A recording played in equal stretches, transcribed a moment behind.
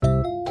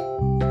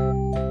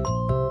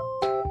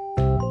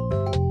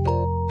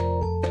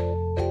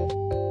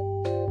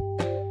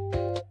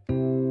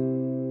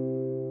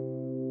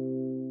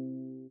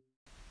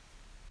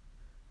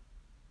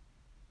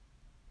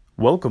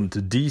Welcome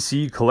to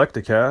DC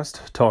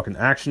Collecticast, talking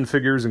action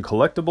figures and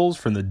collectibles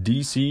from the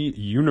DC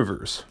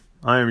Universe.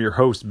 I am your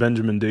host,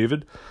 Benjamin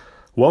David.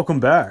 Welcome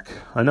back.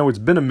 I know it's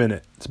been a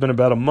minute. It's been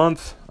about a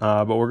month,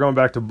 but we're going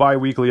back to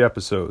bi-weekly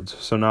episodes,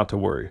 so not to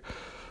worry.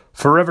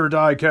 Forever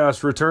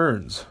Diecast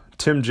returns.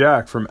 Tim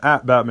Jack from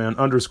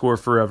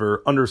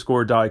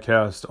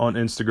 @Batman_Forever_Diecast on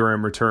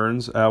Instagram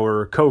returns.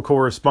 Our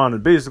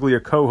co-correspondent, basically a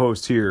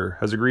co-host here,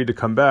 has agreed to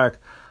come back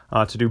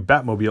to do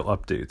Batmobile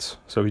updates.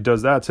 So he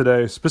does that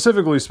today,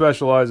 specifically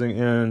specializing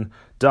in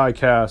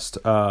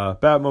diecast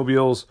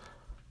Batmobiles,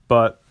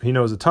 but he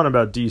knows a ton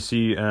about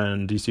DC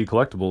and DC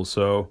collectibles,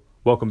 so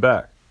welcome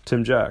back,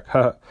 Tim Jack.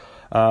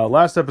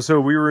 Last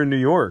episode, we were in New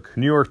York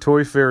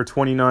Toy Fair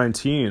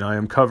 2019. I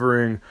am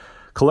covering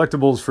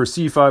collectibles for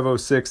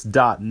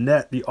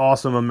C506.net, the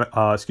awesome,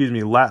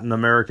 Latin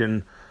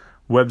American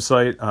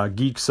website,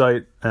 geek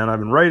site, and I've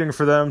been writing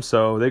for them,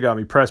 so they got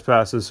me press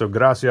passes, so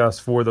gracias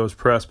for those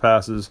press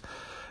passes.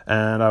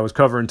 And I was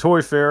covering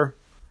Toy Fair,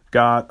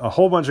 got a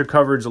whole bunch of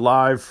coverage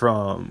live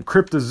from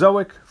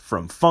Cryptozoic,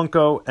 from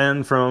Funko,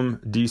 and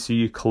from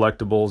DC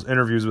Collectibles,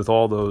 interviews with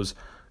all those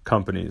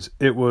companies.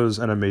 It was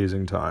an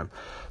amazing time.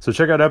 So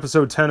check out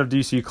episode 10 of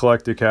DC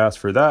Collecticast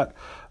for that.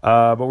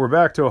 But we're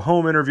back to a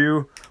home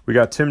interview. We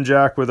got Tim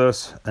Jack with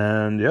us,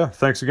 and yeah,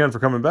 thanks again for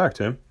coming back,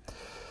 Tim.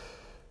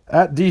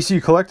 At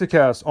DC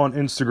Collecticast on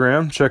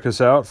Instagram, check us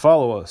out,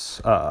 follow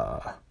us.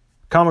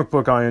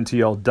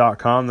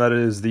 Comicbookintl.com, that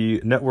is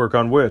the network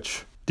on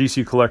which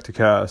DC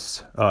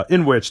Collecticast,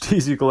 in which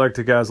DC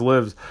Collecticast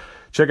lives.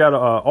 Check out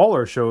all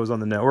our shows on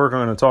the network.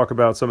 I'm going to talk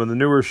about some of the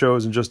newer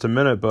shows in just a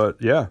minute, but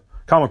yeah,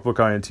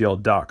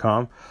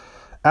 comicbookintl.com.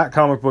 At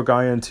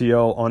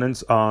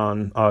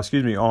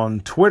comicbookintl on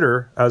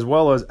Twitter, as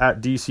well as at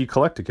DC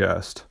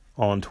Collecticast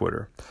on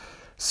Twitter.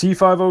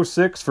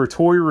 C506 for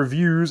toy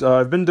reviews.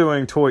 I've been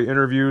doing toy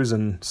interviews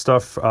and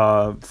stuff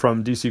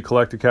from DC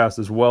Collecticast,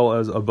 as well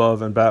as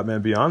Above and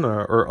Batman Beyond,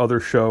 or other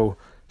show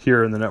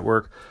here in the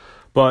network.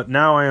 But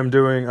now I am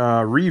doing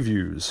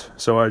reviews.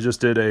 So I just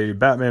did a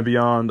Batman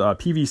Beyond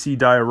PVC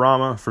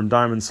diorama from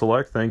Diamond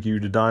Select. Thank you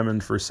to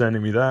Diamond for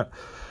sending me that.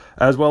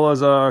 As well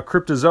as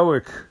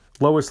Cryptozoic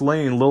Lois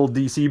Lane, Little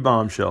DC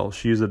Bombshell.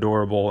 She's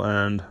adorable,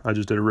 and I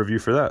just did a review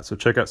for that. So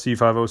check out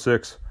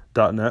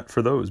C506.net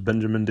for those.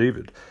 Benjamin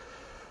David.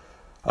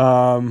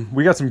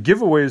 We got some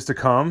giveaways to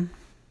come.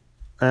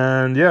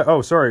 And yeah,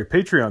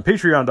 Patreon.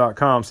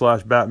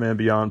 Patreon.com/Batman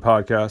Beyond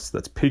Podcast.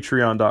 That's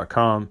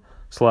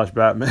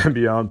Patreon.com/Batman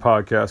Beyond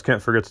Podcast.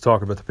 Can't forget to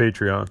talk about the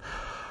Patreon.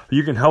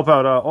 You can help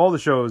out all the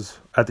shows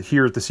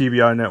here at the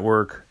CBI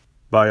network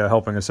by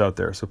helping us out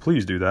there. So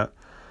please do that.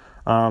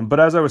 But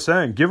as I was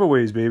saying,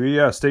 giveaways, baby.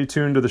 Yeah, stay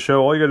tuned to the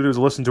show. All you got to do is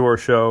listen to our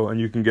show, and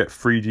you can get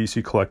free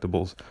DC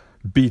collectibles.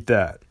 Beat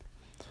that.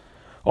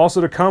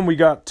 Also to come, we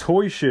got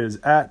Toy Shiz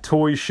at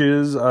Toy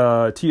Shiz,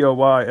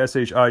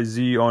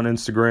 TOYSHIZ on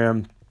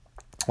Instagram.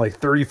 Like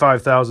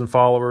 35,000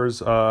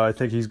 followers, I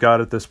think he's got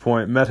at this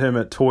point. Met him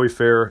at Toy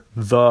Fair,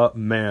 the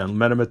man.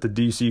 Met him at the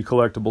DC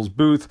Collectibles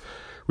booth.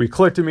 We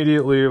clicked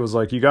immediately. It was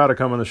like, you got to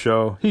come on the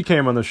show. He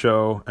came on the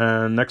show,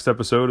 and next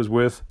episode is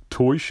with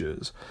Toy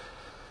Shiz.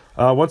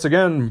 Once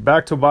again,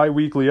 back to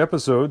bi-weekly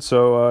episodes,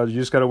 so you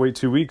just got to wait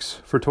 2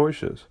 weeks for Toy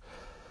Shiz.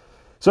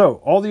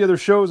 So, all the other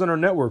shows on our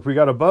network, we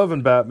got Above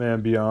and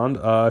Batman Beyond.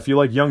 If you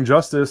like Young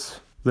Justice,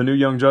 the new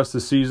Young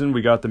Justice season,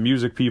 we got the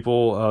music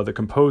people, the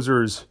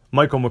composers,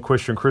 Michael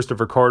McQuistion,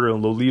 Christopher Carter,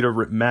 and Lolita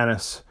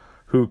Ritmanis,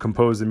 who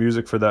composed the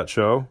music for that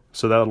show.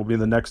 So that'll be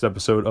the next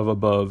episode of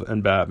Above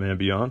and Batman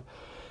Beyond.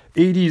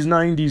 80s,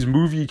 90s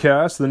Movie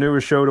Cast, the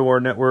newest show to our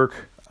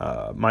network.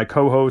 My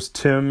co-host,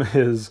 Tim,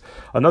 is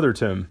another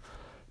Tim.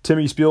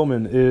 Timmy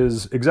Spielman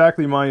is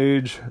exactly my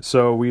age,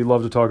 so we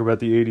love to talk about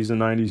the 80s and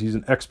 90s. He's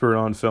an expert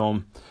on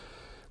film.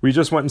 We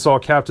just went and saw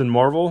Captain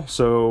Marvel,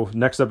 so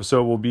next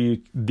episode will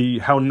be the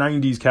how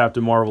 90s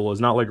Captain Marvel is.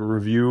 Not like a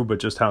review,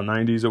 but just how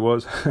 90s it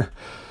was.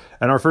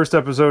 And our first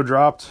episode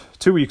dropped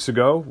 2 weeks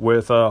ago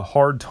with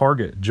Hard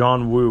Target,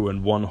 John Woo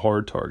and One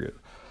Hard Target.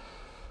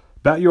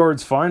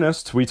 Batyard's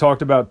Finest, we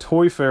talked about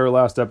Toy Fair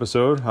last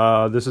episode.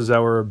 This is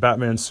our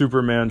Batman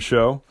Superman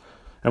show.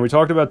 And we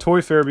talked about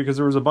Toy Fair because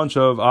there was a bunch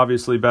of,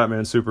 obviously,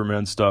 Batman,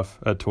 Superman stuff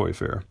at Toy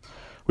Fair.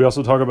 We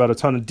also talk about a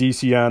ton of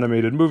DC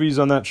animated movies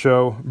on that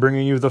show,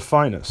 bringing you the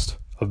finest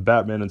of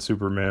Batman and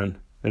Superman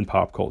in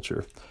pop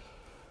culture.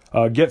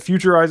 Get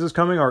Futurize is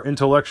coming, our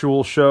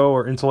intellectual show,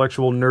 our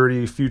intellectual,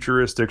 nerdy,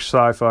 futuristic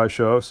sci-fi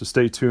show, so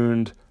stay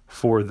tuned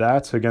for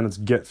that. Again, it's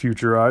Get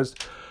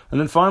Futurized. And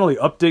then finally,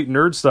 Update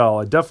Nerd Style.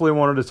 I definitely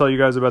wanted to tell you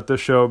guys about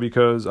this show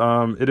because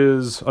it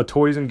is a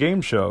toys and game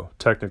show,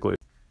 technically.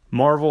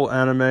 Marvel,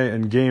 anime,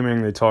 and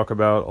gaming. They talk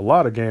about a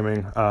lot of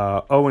gaming.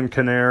 Owen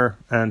Kinnair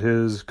and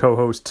his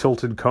co-host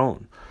Tilted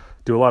Cone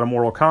do a lot of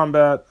Mortal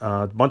Kombat,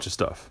 a bunch of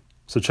stuff.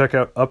 So check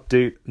out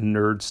Update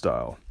Nerd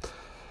Style.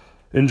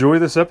 Enjoy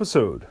this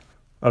episode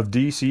of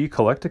DC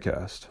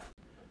Collecticast.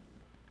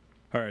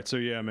 All right, so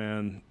yeah,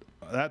 man,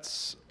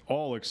 that's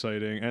all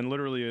exciting. And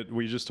literally,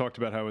 we just talked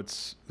about how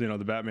it's, the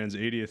Batman's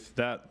 80th.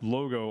 That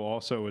logo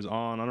also is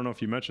on, I don't know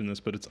if you mentioned this,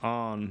 but it's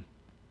on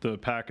the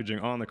packaging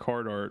on the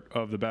card art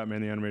of the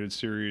Batman the Animated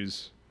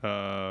Series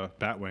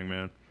Batwing,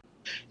 man.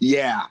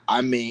 Yeah,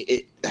 I mean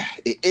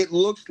it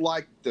looks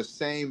like the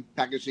same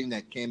packaging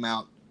that came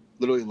out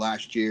literally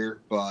last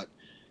year, but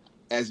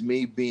as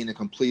me being a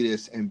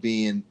completist and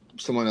being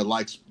someone that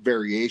likes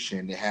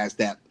variation, it has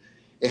that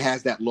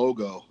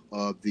logo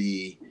of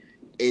the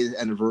 8th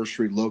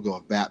anniversary logo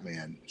of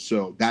Batman.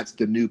 So that's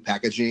the new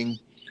packaging.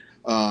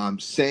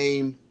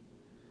 Same.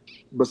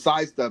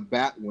 Besides the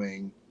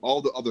Batwing,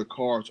 all the other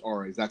cars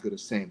are exactly the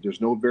same.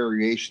 There's no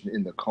variation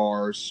in the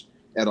cars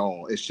at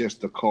all. It's just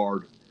the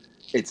card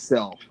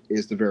itself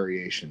is the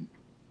variation.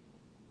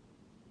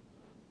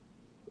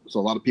 So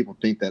a lot of people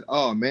think that,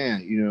 oh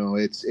man,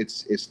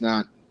 it's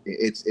not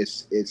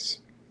it's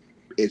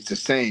the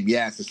same.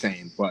 Yeah, it's the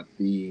same, but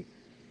the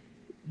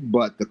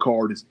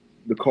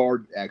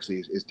card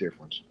actually is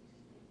different.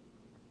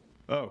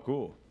 Oh,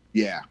 cool.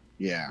 Yeah,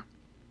 yeah.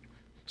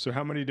 So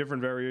how many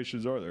different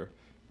variations are there?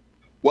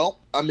 Well,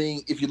 I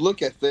mean, if you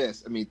look at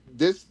this, I mean,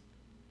 this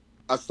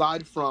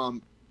aside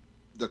from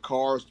the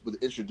cars with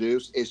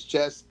introduced, it's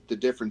just the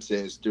difference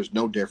is there's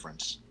no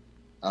difference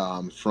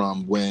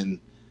from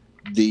when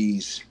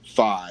these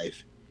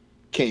five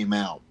came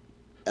out,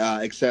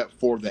 except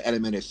for the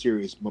animated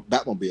series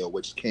Batmobile,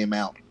 which came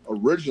out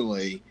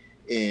originally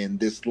in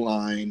this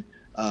line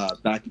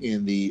back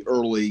in the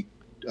early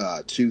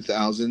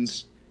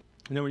 2000s.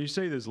 Now, when you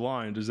say this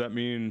line, does that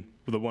mean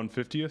the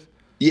 150th?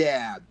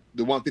 Yeah,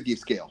 the 150th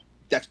scale.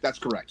 That's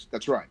correct.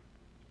 That's right.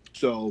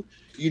 So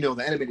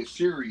the animated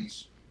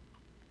series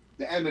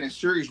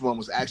one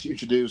was actually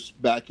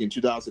introduced back in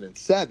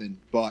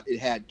 2007, but it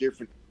had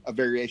a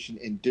variation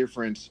in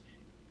different.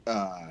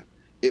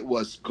 It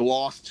was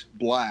glossed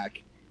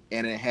black,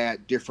 and it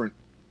had different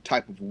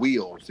type of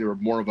wheels. They were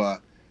more of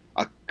a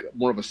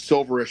more of a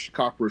silverish,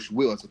 copperish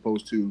wheel as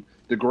opposed to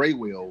the gray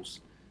wheels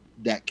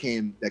that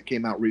came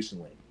out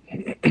recently.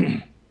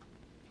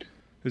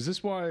 Is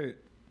this why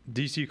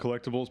DC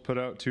Collectibles put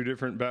out two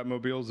different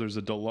Batmobiles? There's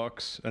a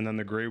deluxe and then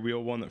the gray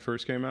wheel one that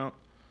first came out.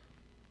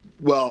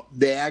 Well,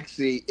 it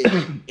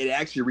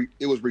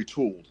was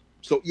retooled.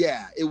 So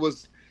yeah,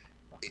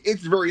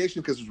 it's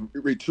variation because it's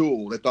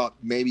retooled. I thought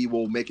maybe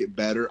we'll make it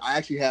better. I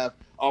actually have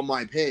on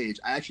my page.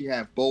 I actually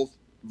have both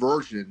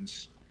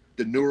versions,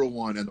 the newer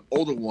one and the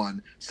older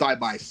one, side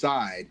by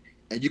side,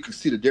 and you can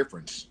see the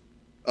difference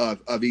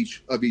of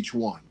each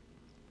one.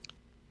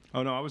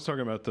 Oh no, I was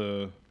talking about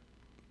the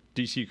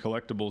DC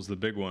Collectibles, the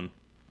big one.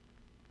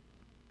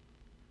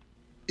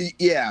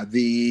 Yeah,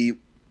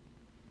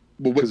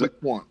 which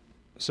one?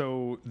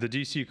 So the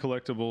DC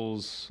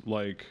Collectibles,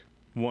 like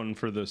one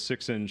for the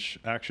 6-inch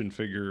action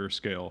figure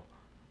scale.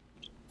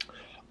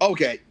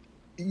 Okay,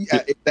 is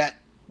that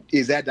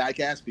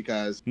diecast?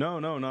 Because no,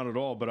 not at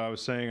all. But I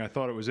was saying I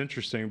thought it was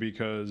interesting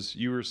because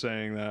you were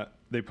saying that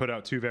they put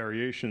out two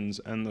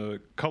variations and the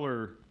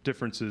color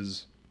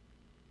differences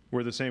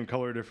were the same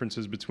color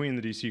differences between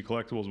the DC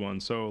Collectibles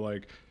ones. So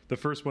like the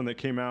first one that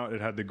came out, it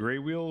had the gray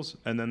wheels,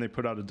 and then they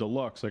put out a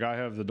deluxe. Like I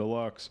have the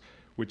deluxe,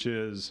 which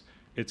is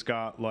it's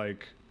got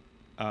like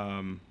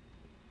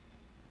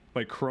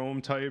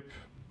chrome type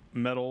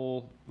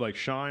metal like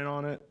shine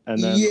on it,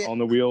 and then on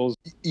the wheels.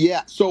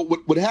 Yeah. So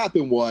what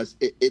happened was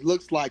it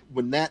looks like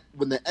when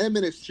the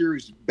animated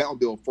series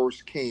Batmobile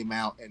first came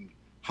out and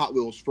Hot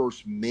Wheels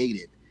first made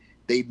it,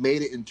 they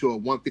made it into a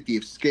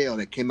 150th scale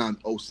that came out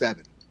in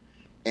 07.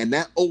 And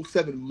that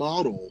 07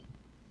 model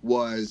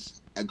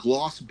was a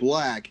gloss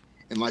black,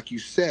 and like you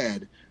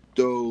said,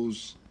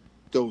 those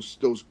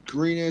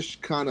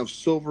greenish kind of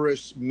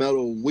silverish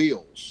metal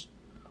wheels.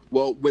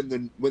 Well, when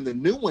the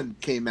new one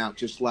came out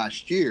just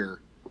last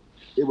year,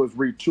 it was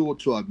retooled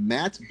to a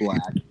matte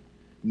black,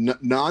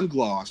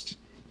 non-glossed,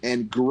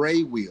 and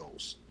gray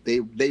wheels. They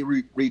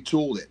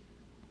retooled it.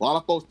 A lot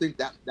of folks think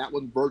that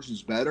one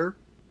version's better.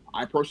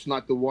 I personally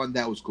like the one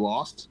that was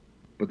glossed,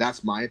 but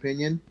that's my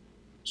opinion.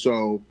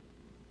 So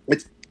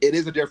it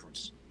is a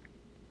difference.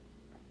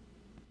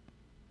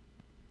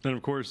 And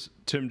of course,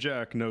 Tim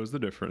Jack knows the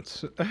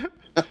difference.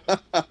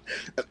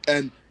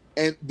 and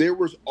there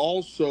was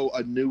also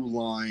a new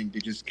line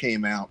that just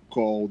came out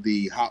called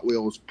the Hot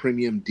Wheels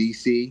Premium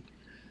DC,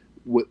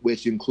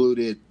 which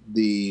included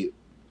the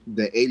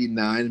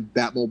 '89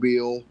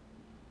 Batmobile,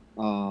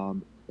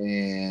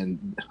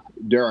 and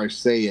dare I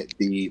say it,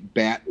 the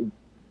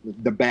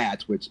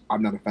Bat, which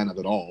I'm not a fan of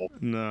at all.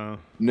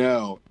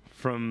 No.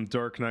 From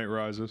Dark Knight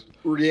Rises.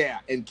 Yeah,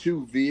 and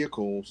two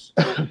vehicles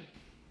from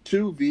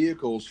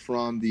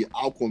the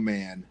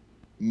Aquaman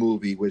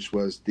movie, which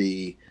was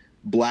the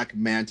Black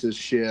Manta's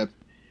ship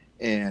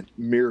and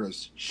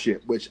Mira's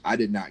ship, which I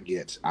did not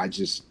get. I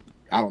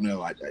don't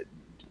know.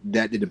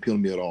 That didn't appeal to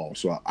me at all,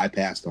 so I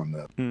passed on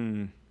that.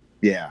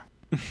 Yeah.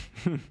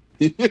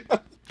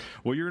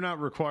 Well, you're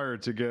not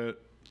required to get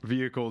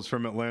vehicles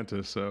from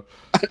Atlantis, so.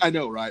 I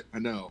know, right? I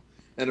know.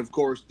 And of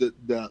course,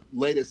 the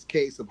latest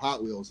case of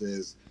Hot Wheels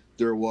is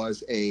there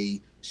was a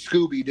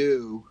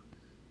Scooby-Doo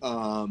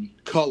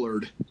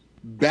colored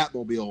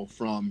Batmobile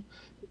from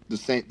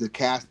the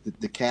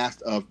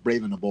cast of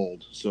Brave and the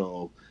Bold.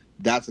 So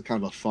that's a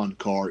kind of a fun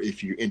car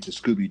if you're into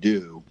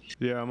Scooby-Doo.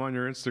 Yeah, I'm on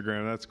your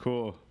Instagram. That's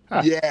cool.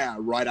 Yeah,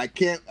 right. I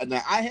can't.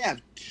 Now I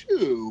have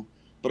two,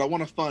 but I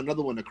want to find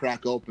another one to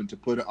crack open to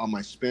put it on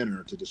my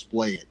spinner to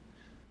display it.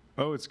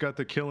 Oh, it's got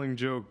the Killing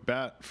Joke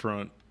bat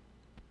front.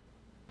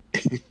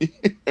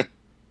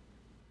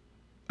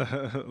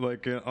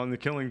 Like on the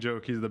Killing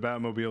Joke, he's the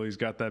Batmobile. He's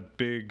got that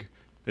big.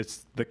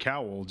 It's the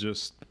cowl.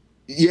 Just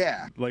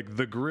Yeah, like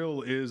the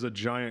grill is a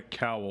giant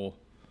cowl,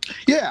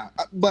 yeah.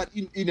 But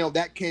you know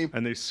that came.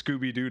 and they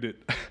Scooby Dooed it.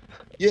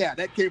 Yeah,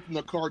 that came from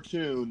the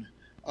cartoon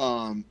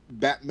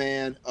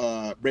Batman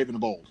Brave and the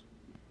Bold,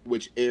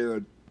 which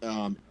aired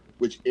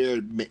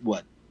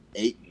what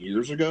 8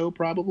 years ago,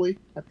 probably.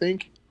 I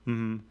think.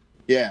 Mm-hmm.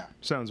 Yeah.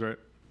 Sounds right.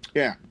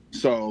 Yeah.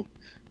 So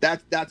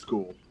that's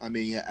cool. I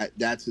mean,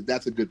 that's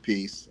a good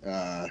piece.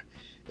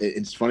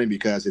 It's funny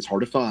because it's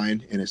hard to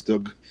find, and it's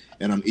still,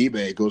 and on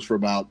eBay it goes for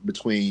about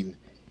between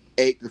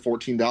 $8 to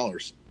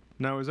 $14.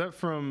 Now, is that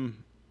from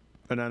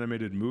an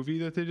animated movie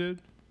that they did?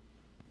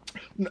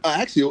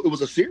 Actually, it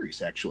was a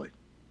series. Actually,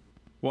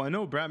 Well, I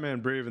know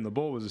Batman Brave and the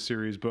Bold was a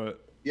series,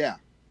 but yeah,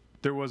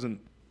 there wasn't.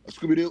 a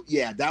Scooby Doo.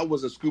 Yeah, that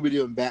was a Scooby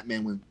Doo and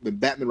Batman when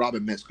Batman and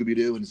Robin met Scooby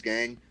Doo and his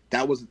gang.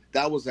 That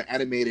was an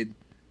animated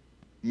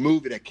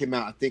movie that came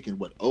out, I think, in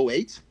what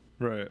 2008.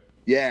 Right.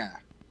 Yeah,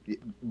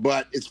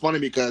 but it's funny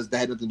because that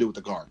had nothing to do with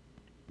the car.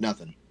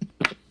 Nothing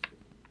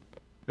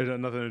It had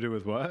nothing to do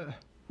with what?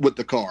 with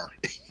the car.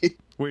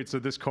 Wait, so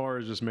this car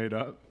is just made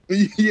up?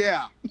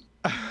 Yeah.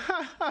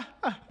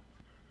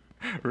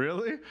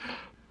 Really?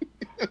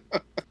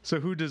 So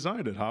who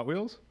designed it? Hot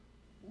Wheels?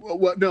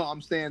 Well, no,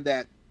 I'm saying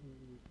that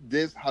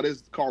how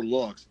this car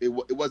looks, it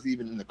wasn't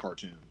even in the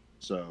cartoon,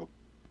 so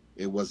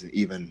it wasn't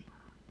even,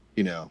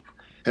 and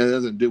it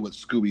doesn't do with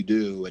Scooby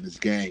Doo and his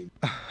gang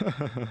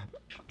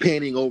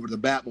painting over the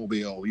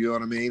Batmobile. You know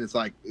what I mean? It's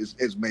like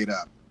it's made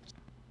up.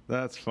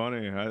 That's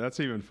funny. That's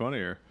even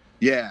funnier.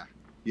 Yeah,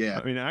 yeah,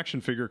 I mean,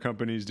 action figure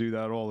companies do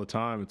that all the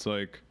time. It's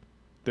like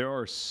there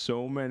are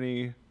so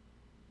many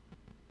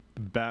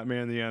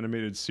Batman the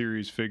Animated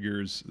Series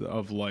figures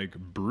of like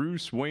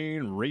Bruce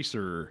Wayne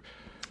Racer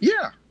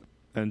yeah,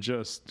 and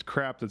just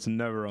crap that's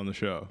never on the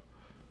show.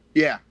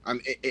 yeah.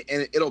 And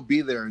it'll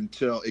be there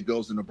until it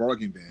goes in the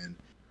bargain bin.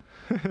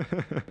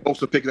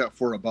 Also, pick it up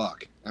for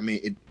 $1. I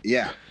mean,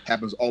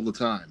 happens all the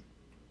time.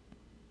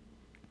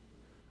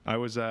 I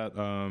was at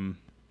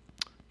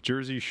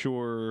Jersey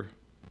Shore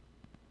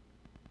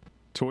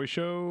Toy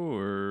Show,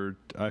 or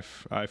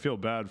I feel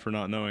bad for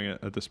not knowing it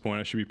at this point.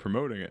 I should be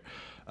promoting it.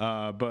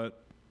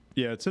 But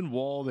yeah, it's in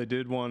Wall. They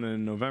did one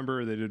in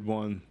November. They did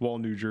one, Wall,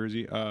 New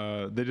Jersey.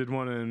 They did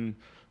one in,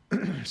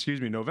 excuse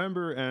me,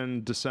 November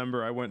and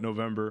December. I went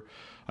November.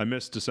 I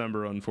missed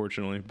December,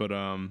 unfortunately, but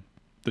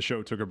the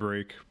show took a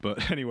break.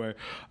 But anyway,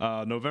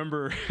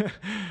 November,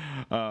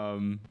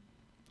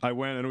 I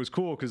went, and it was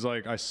cool because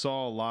like I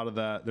saw a lot of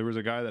that. There was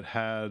a guy that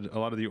had a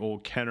lot of the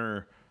old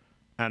Kenner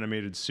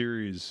animated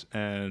series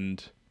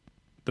and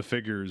the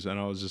figures, and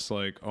I was just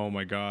like, oh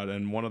my god.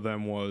 And one of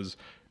them was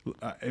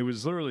it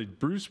was literally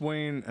Bruce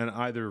Wayne and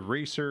either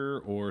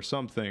Racer or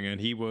something, and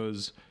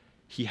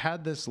he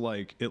had this,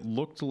 like, it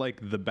looked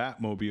like the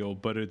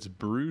Batmobile, but it's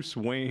Bruce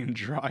Wayne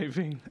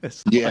driving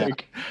this. Yeah.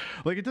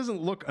 Like it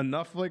doesn't look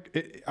enough like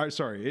it.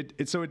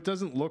 So it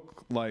doesn't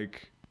look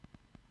like.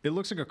 It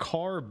looks like a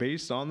car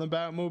based on the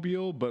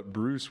Batmobile, but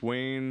Bruce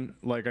Wayne,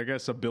 like, I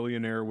guess a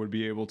billionaire would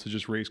be able to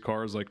just race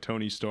cars like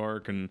Tony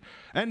Stark, and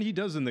he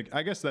does in the.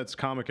 I guess that's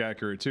comic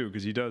accurate too,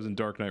 because he does in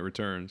Dark Knight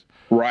Returns.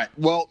 Right.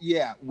 Well,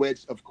 yeah.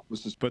 Which of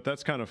course is. But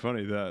that's kind of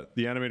funny that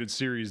the animated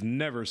series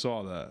never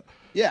saw that.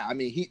 Yeah, I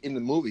mean, in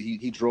the movie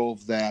he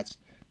drove that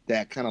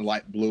kind of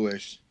light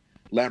bluish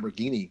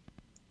Lamborghini,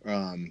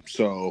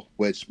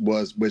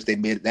 which they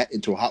made that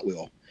into a Hot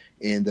Wheel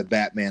in the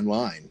Batman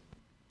line.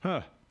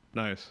 Huh.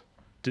 Nice.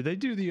 Did they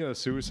do the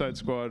Suicide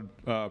Squad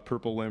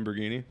purple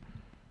Lamborghini?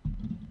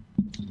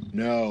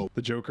 No.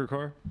 The Joker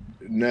car?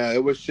 No,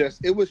 it was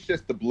just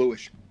the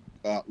bluish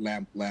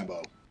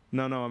Lambo.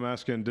 No, I'm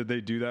asking, did they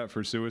do that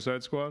for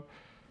Suicide Squad?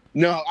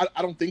 No,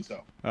 I don't think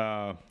so.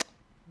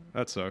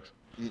 That sucks.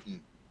 Mm-mm.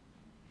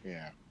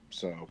 Yeah.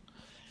 So,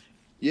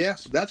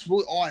 yes, that's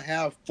really all I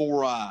have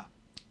for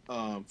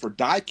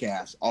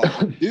Diecast.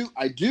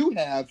 I do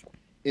have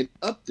an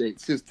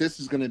update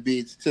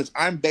since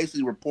I'm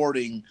basically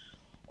reporting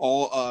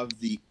all of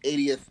the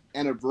 80th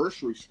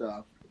anniversary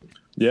stuff.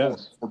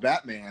 Yes. For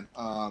Batman.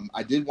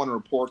 I did want to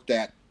report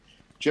that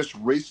just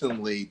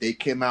recently they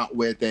came out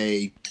with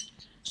a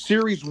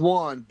Series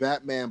 1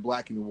 Batman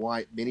Black and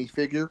White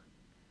minifigure,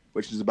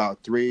 which is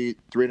about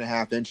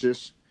 3.5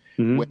 inches.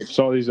 Mm-hmm.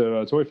 Saw these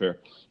at Toy Fair.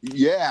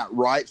 Yeah,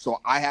 right.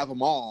 So I have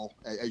them all,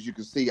 as you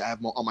can see. I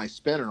have them on my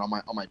spinner on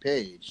my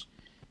page,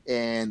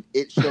 and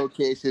it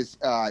showcases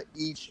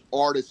each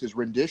artist's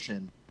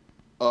rendition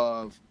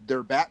of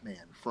their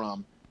Batman,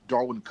 from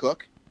Darwin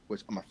Cook,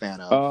 which I'm a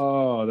fan of.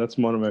 Oh, that's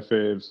one of my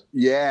faves.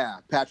 Yeah,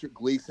 Patrick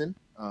Gleason,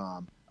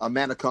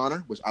 Amanda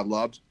Connor, which I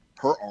loved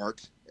her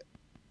art.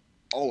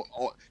 Oh,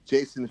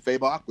 Jason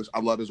Fabok, which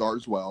I love his art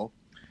as well.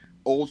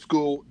 Old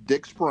school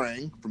Dick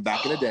Sprang from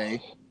back in the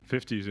day.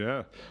 50s,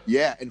 yeah.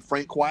 Yeah, and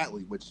Frank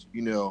Quietly, which if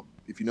you know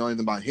anything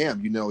about him,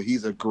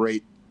 he's a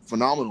great,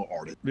 phenomenal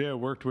artist. Yeah,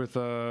 worked with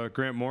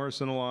Grant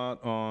Morrison a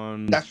lot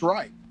on. That's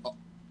right.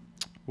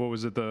 What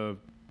was it, the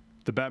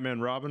Batman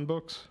Robin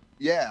books?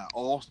 Yeah,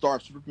 All Star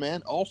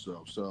Superman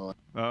also. So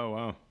Oh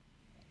wow,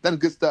 done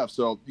good stuff.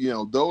 So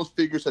those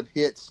figures have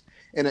hits,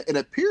 and it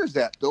appears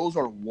that those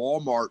are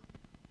Walmart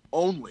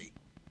only.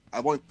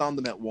 I've only found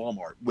them at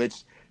Walmart,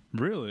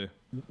 really?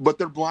 But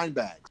they're blind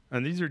bags.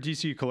 And these are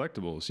DC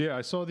collectibles. Yeah,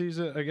 I saw these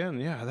again.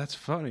 Yeah, that's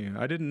funny.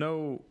 I didn't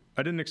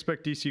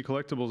expect DC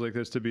collectibles like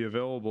this to be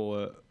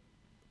available at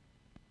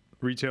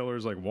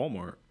retailers like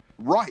Walmart.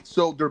 Right.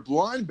 So they're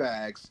blind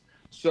bags.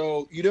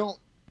 So you don't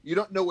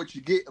know what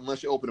you get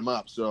unless you open them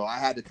up. So I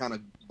had to kind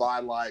of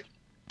buy like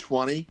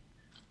 20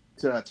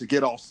 to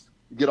get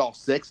all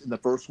 6 in the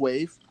first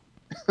wave.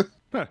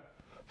 Huh.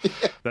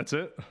 That's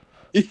it.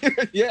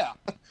 Yeah.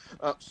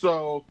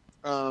 So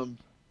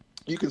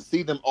you can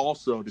see them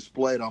also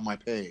displayed on my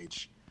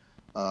page,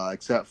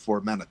 except for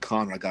Amanda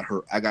Connor.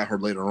 I got her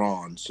later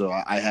on. So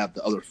I have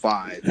the other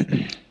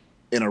 5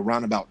 in a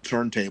roundabout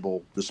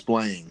turntable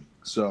displaying.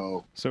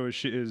 So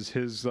is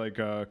his like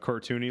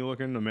cartoony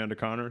looking, Amanda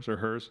Connor's, or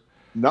hers?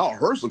 No,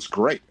 hers looks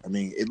great. I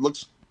mean, it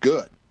looks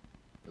good.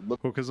 Well,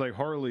 because like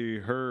Harley,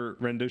 her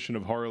rendition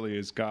of Harley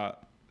it's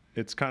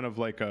kind of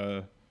like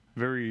a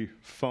very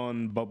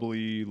fun,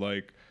 bubbly,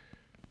 like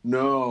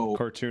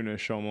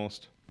cartoonish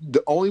almost.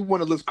 The only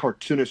one that looks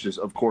cartoonish is,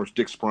 of course,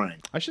 Dick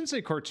Sprang. I shouldn't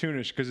say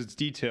cartoonish because it's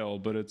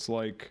detailed, but it's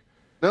like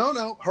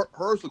no,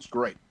 hers looks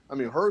great. I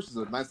mean, hers is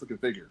a nice looking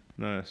figure.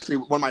 Nice. See,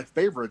 one of my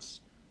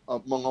favorites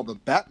among all the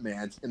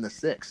Batmans in the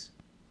 6.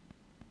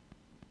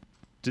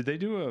 Did they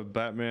do a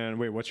Batman?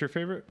 Wait, what's your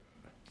favorite?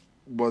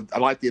 Well, I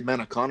like the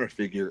Amanda Connor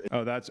figure.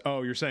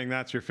 Oh, you're saying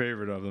that's your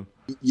favorite of them?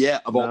 Yeah,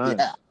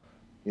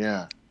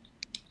 yeah.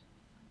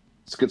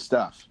 It's good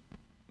stuff.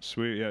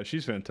 Sweet, yeah,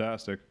 she's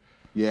fantastic.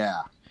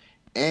 Yeah,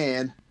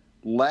 and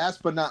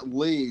last but not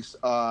least,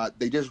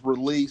 they just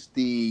released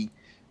the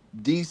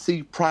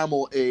DC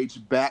Primal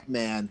Age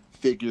Batman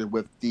figure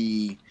with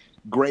the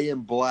gray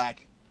and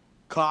black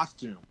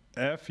costume.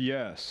 F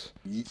yes.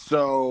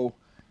 So,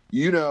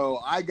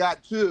 I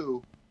got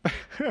 2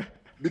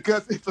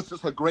 because it's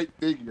just a great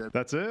figure.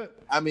 That's it?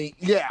 I mean,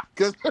 yeah,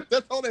 because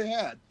that's all they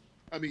had.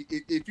 I mean,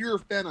 if you're a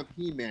fan of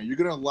He-Man, you're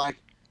going to like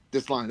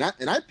this line.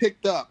 And I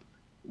picked up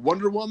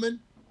Wonder Woman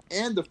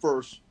and the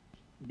first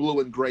blue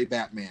and gray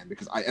Batman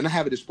because I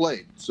have it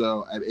displayed.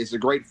 So it's a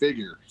great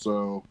figure.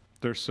 So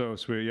they're so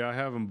sweet. Yeah, I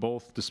have them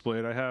both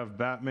displayed. I have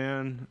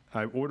Batman.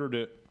 I ordered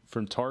it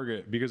from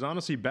Target because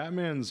honestly,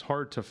 Batman's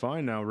hard to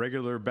find now.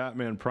 Regular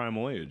Batman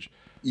Primal Age.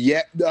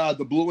 Yeah,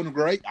 the blue and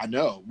gray. I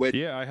know.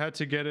 Yeah, I had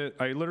to get it.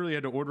 I literally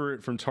had to order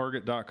it from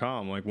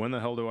Target.com. Like, when the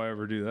hell do I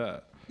ever do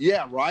that?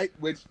 Yeah, right.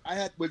 Which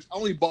I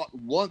only bought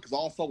one because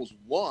all I saw was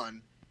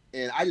one,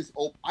 and I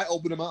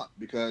opened them up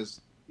because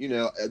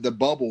the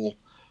bubble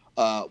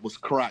was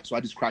cracked, so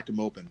I just cracked them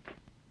open.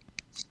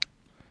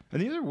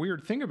 And the other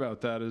weird thing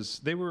about that is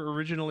they were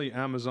originally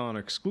Amazon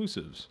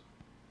exclusives.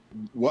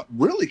 What,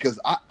 really?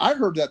 Because I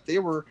heard that they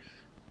were.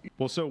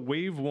 Well, so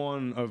Wave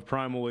 1 of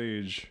Primal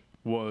Age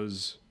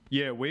was.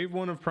 Yeah, Wave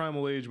 1 of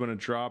Primal Age when it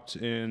dropped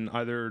in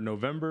either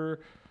November.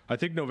 I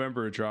think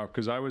November it dropped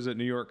because I was at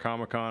New York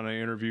Comic Con. I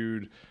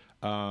interviewed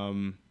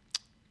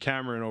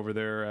Cameron over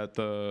there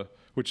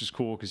which is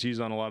cool because he's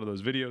on a lot of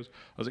those videos.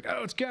 I was like,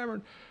 oh, it's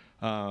Cameron.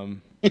 I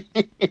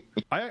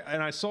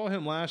saw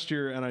him last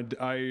year, and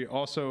I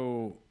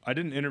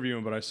didn't interview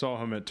him, but I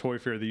saw him at Toy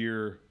Fair the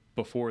year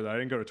before that. I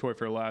didn't go to Toy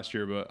Fair last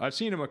year, but I've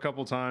seen him a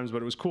couple times.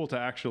 But it was cool to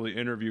actually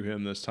interview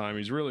him this time.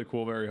 He's really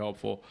cool, very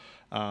helpful.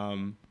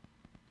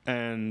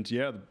 And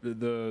yeah,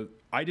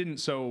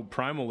 so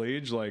Primal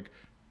Age, like,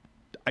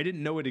 I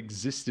didn't know it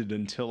existed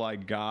until I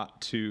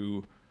got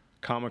to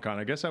Comic-Con.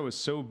 I guess I was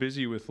so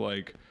busy with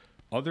like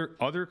other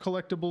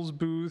collectibles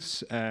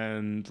booths,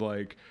 and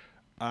like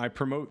I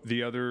promote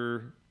the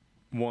other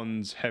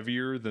ones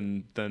heavier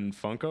than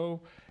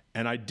Funko,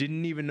 and I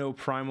didn't even know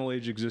Primal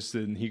Age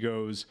existed. And he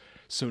goes,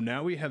 so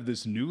now we have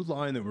this new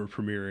line that we're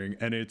premiering,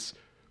 and it's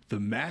the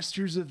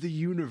Masters of the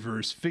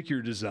Universe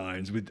figure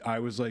designs. I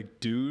was like,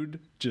 dude,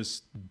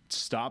 just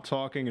stop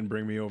talking and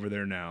bring me over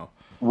there now.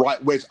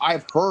 Right, which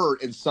I've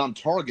heard in some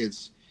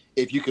Targets,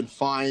 if you can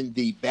find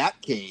the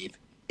Batcave,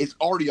 it's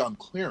already on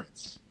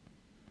clearance.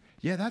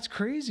 Yeah, that's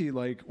crazy.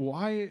 Like,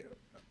 why?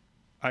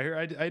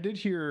 I did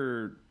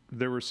hear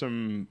there were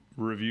some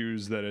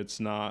reviews that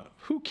it's not.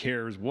 Who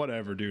cares?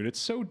 Whatever, dude.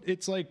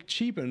 It's like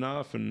cheap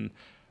enough, and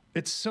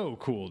it's so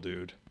cool,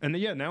 dude. And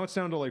yeah, now it's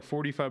down to like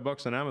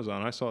 $45 on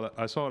Amazon. I saw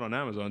it on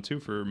Amazon too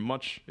for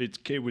much.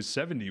 It was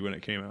 $70 when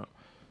it came out.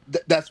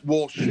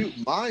 Shoot,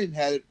 mine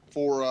had it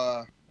for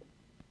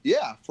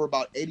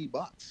about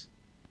 $80.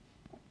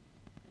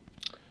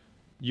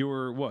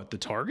 The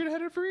Target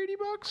had it for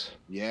 $80?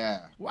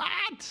 Yeah.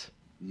 What?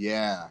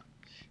 Yeah.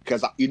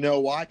 Because you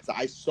know why? Because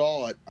I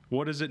saw it.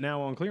 What is it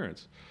now on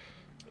clearance?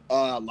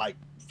 Like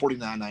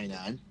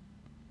 $49.99.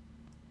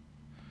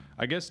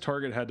 I guess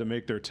Target had to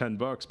make their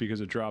 $10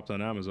 because it dropped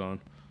on Amazon.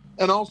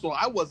 And also,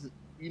 I wasn't,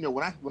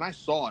 when I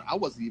saw it, I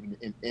wasn't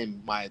even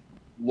in my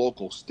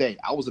local state.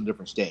 I was in a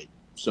different state.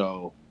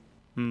 So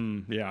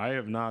Yeah, I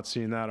have not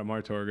seen that at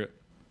my Target.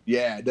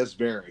 yeah, it does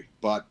vary,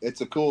 but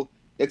it's a cool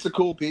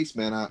piece,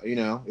 man.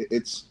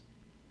 It's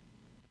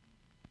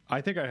I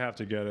think I have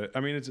to get it.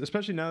 I mean, it's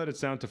especially now that it's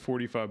down to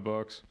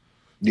 $45.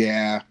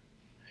 yeah.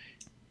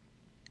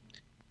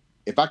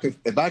 If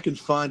I can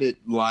find it,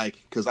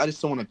 like, because I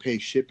just don't want to pay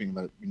shipping,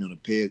 but to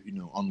pay it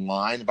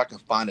online. If I can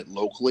find it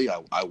locally,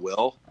 I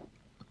will.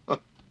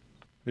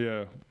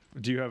 Yeah.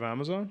 Do you have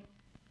Amazon?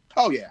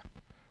 Oh yeah.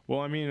 Well,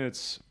 I mean,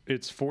 it's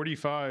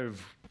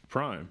 45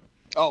 Prime.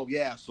 Oh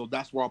yeah. So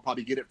that's where I'll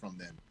probably get it from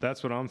then.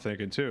 That's what I'm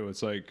thinking too.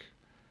 It's like,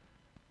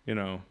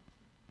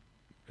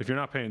 if you're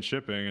not paying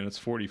shipping and it's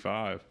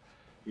 45,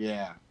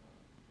 Yeah.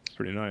 it's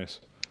pretty nice.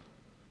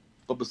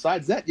 But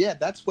besides that, yeah,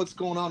 that's what's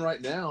going on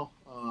right now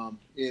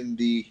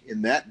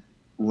in that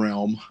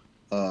realm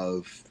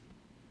of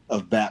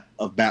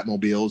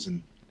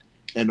Batmobiles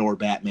and or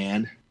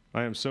Batman.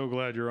 I am so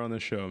glad you're on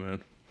this show,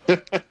 man.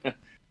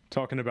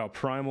 Talking about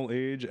Primal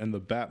Age and the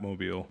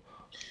Batmobile.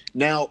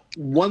 Now,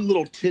 one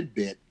little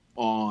tidbit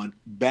on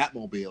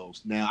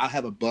Batmobiles. Now, I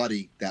have a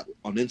buddy that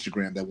on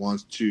Instagram that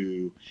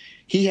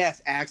he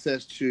has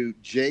access to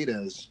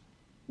Jada's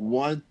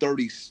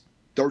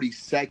 30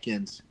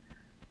 seconds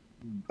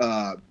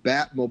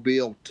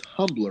Batmobile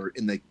tumbler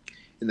in the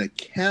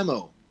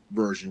camo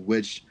version,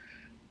 which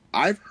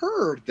I've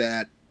heard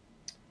that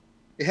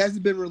it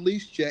hasn't been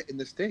released yet in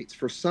the States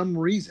for some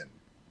reason.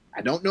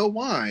 I don't know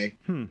why,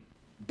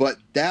 but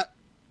that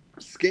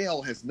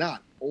scale has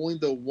not. Only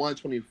the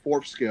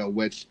 1/24th scale,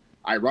 which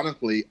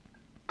ironically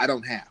I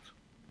don't have.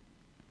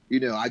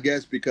 I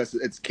guess because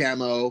it's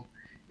camo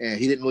and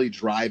he didn't really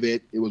drive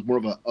it. It was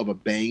more of a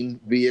Bane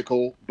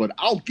vehicle, but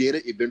I'll get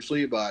it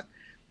eventually. But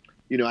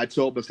I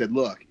told him, I said,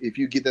 look, if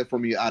you get that for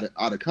me out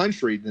of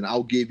country, then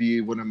I'll give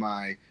you one of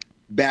my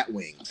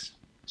Batwings.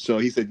 So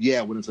he said,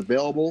 yeah, when it's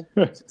available,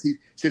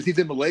 since he's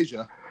in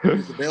Malaysia, when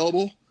it's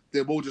available,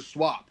 then we'll just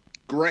swap.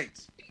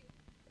 Great.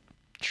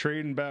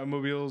 Trading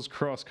Batmobiles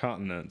cross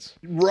continents.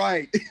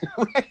 Right.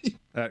 Right.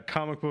 At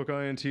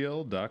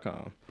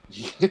comicbookintl.com.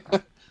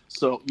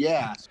 So,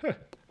 yeah,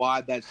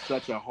 why that's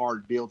such a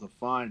hard deal to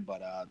find,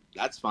 but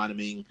that's fine. I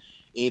mean,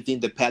 anything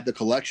to pad the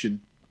collection,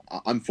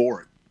 I'm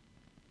for it.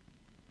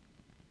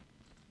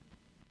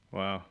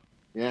 Wow.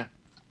 Yeah.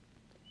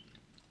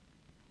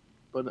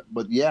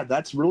 But yeah,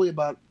 that's really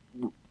about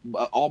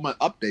all my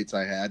updates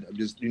I had.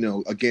 Just,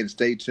 again,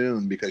 stay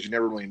tuned because you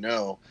never really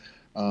know.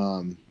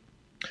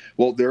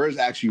 Well, there is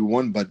actually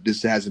one, but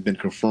this hasn't been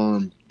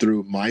confirmed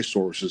through my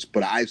sources,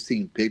 but I've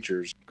seen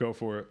pictures. Go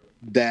for it.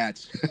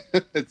 That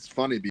it's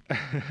funny.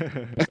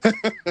 I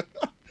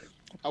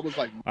was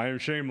like, I am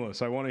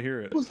shameless. I want to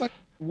hear it. I was like,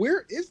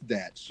 where is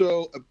that?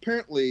 So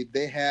apparently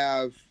they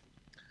have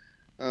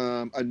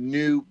a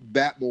new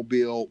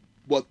Batmobile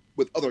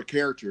with other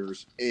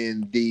characters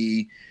in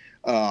the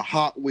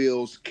Hot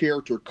Wheels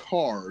character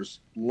cars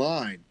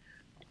line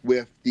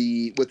with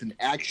an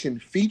action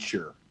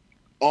feature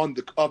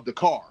of the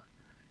car,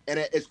 and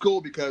it's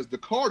cool because the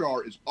card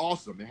art is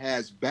awesome. It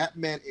has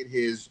Batman in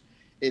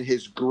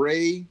his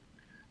gray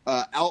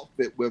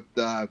outfit with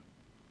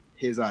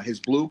his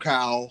blue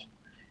cowl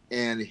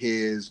and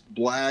his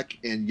black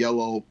and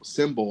yellow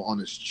symbol on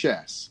his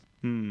chest.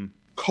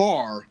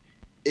 Car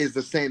is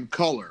the same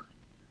color.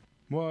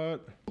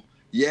 What?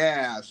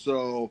 Yeah,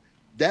 so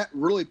that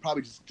really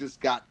probably just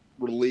got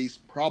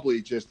released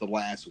probably just the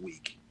last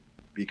week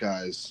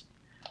because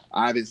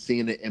I haven't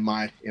seen it in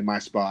my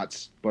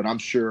spots, but I'm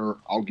sure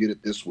I'll get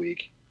it this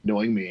week,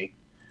 knowing me,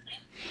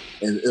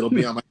 and it'll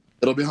be on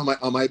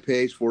my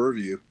page for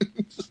review.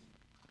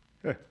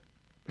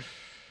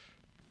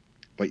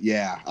 But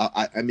yeah,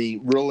 I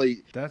mean,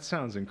 really, that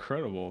sounds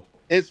incredible.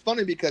 It's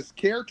funny because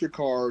character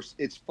cars.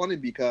 It's funny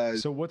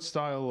because. So what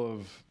style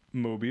of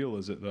mobile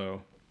is it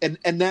though? And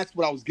that's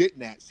what I was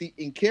getting at. See,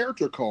 in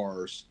character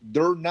cars,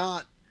 they're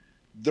not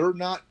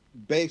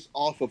based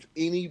off of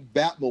any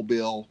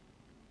Batmobile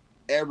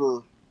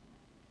ever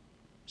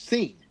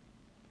seen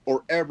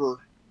or ever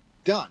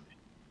done.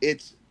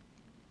 It's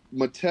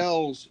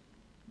Mattel's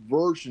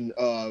version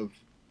of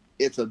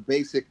it's a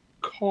basic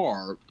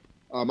car.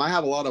 I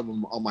have a lot of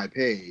them on my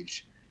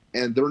page,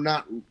 and they're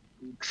not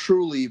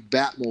truly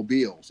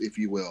Batmobiles, if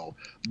you will,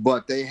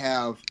 but they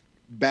have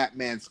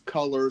Batman's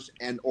colors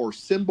and or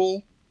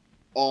symbol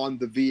on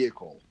the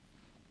vehicle,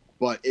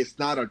 but it's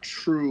not a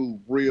true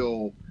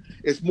real.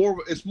 It's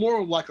more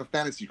like a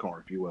fantasy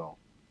car, if you will.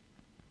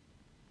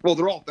 Well,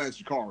 they're all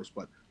fantasy cars,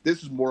 but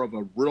this is more of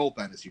a real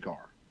fantasy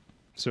car.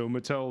 So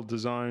Mattel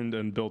designed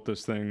and built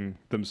this thing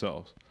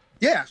themselves.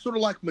 Yeah, sort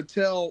of like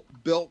Mattel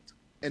built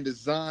and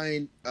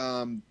designed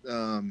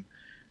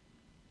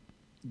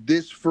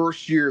this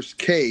first year's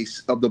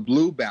case of the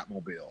blue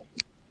Batmobile.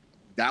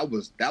 That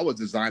was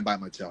designed by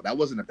Mattel. That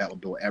wasn't a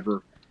Batmobile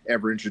ever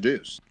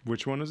introduced.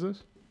 Which one is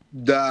this?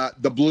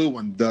 The blue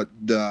one, the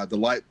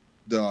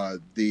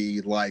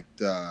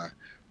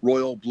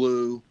royal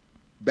blue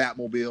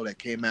Batmobile that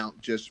came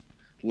out just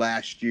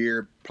last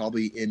year,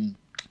 probably in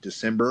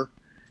December.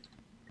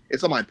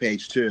 It's on my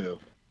page too.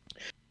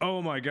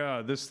 Oh my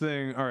God, this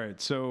thing. All right,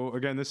 so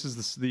again, this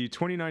is the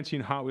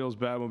 2019 Hot Wheels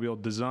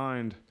Batmobile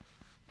designed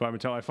by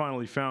Mattel. I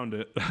finally found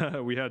it.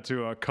 We had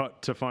to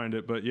cut to find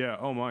it, but yeah,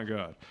 oh my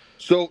God.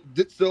 So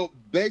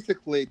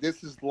basically,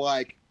 this is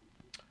like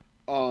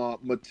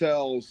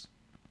Mattel's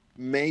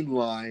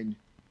mainline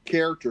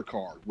character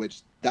card,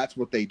 which that's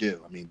what they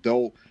do. I mean,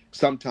 they'll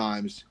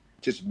sometimes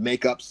just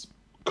make up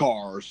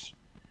cars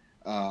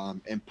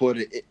and put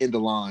it in the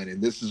line. And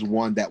this is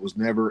one that was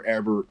never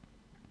ever.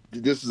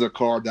 This is a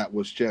card that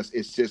was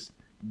it's just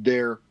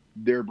their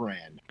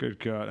brand. Good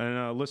God.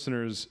 And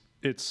listeners,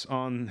 it's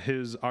on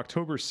his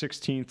October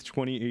 16th,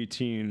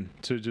 2018,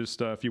 to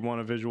just, if you want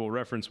a visual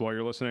reference while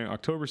you're listening,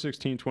 October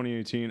 16th,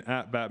 2018,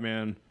 at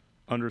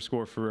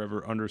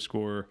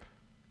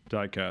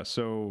Batman_forever_diecast.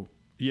 So,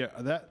 yeah,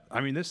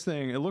 this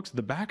thing,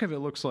 the back of it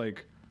looks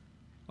like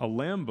a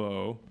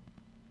Lambo,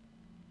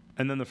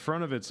 and then the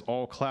front of it's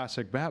all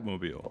classic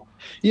Batmobile.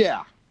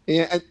 Yeah.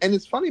 And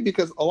it's funny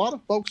because a lot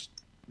of folks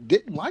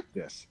didn't like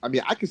this. I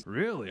mean,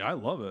 Really? I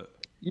love it.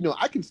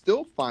 I can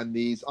still find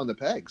these on the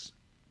pegs.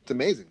 It's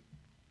amazing.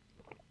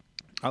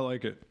 I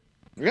like it.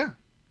 Yeah.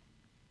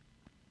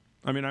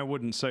 I mean, I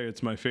wouldn't say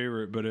it's my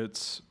favorite, but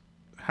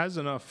has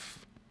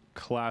enough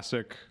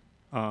classic,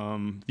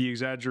 the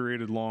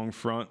exaggerated long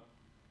front.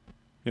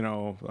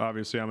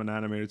 Obviously I'm an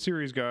animated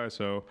series guy,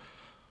 so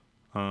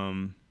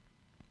I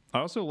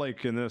also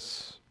like in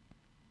this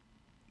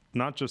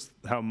not just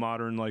how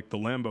modern like the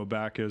Lambo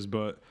back is,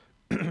 but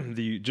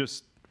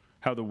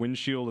how the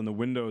windshield and the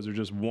windows are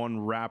just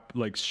one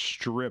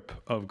strip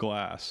of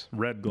glass,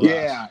 red glass.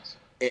 Yeah.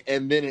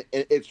 And then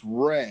it's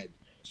red.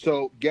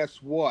 So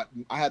guess what?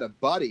 I had a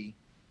buddy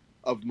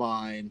of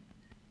mine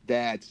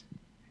that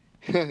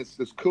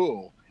it's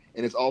cool,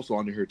 and it's also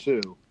under here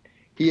too.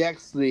 He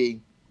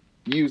actually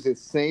used the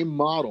same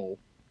model,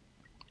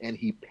 and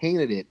he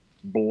painted it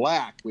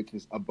black, which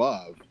is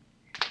above,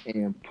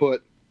 and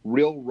put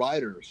real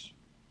riders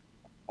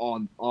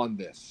on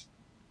this.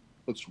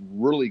 Looks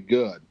really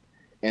good,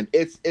 and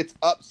it's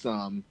up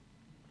some.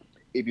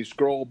 If you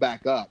scroll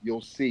back up,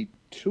 you'll see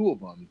two of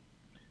them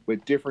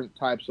with different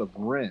types of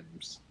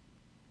rims.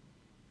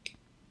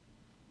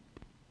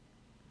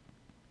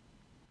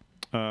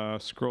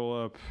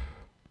 Scroll up.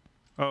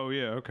 Oh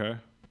yeah, okay.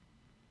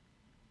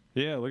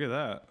 Yeah, look at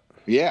that.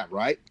 Yeah,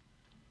 right.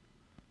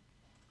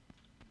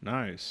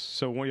 Nice.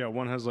 So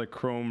one has like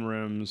chrome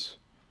rims,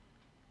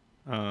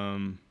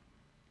 and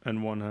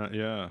one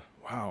yeah.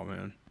 Wow,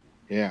 man.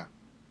 Yeah.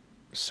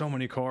 So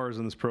many cars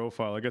in this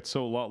profile. I get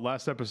so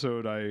last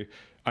episode I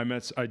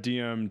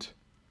DM'd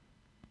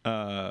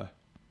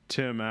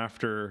Tim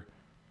after,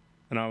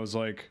 and I was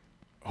like,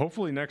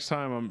 hopefully next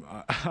time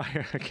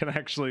I can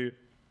actually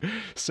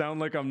sound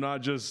like I'm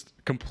not just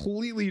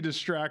completely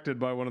distracted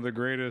by one of the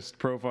greatest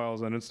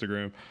profiles on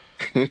Instagram.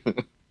 I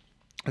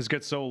just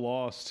get so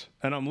lost,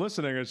 and I'm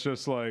listening. It's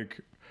just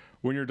like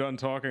when you're done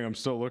talking, I'm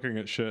still looking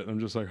at shit. I'm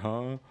just like,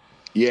 huh?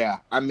 Yeah,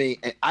 I mean,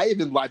 I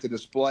even like to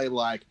display,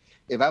 like,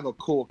 if I have a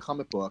cool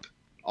comic book,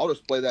 I'll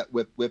display that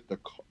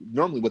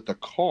normally with the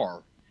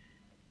car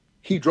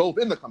he drove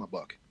in the comic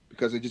book,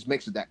 because it just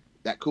makes it that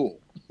cool.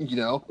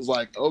 It's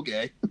like,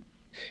 okay.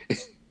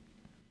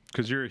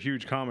 Because you're a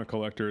huge comic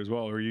collector as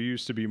well, or you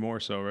used to be more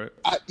so, right?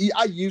 I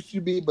used to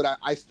be, but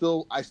I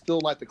still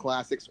like the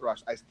classics, or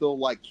I still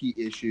like key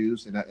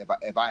issues, and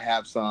if I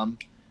have some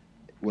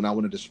when I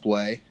want to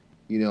display,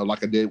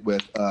 like I did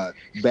with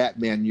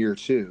Batman Year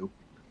 2,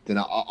 then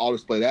I'll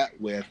display that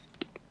with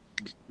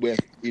a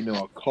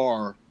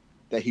car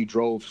that he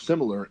drove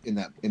similar in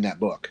that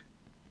book.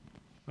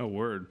 Oh,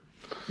 word.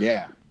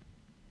 Yeah.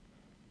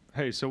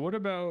 Hey, so what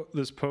about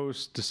this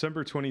post,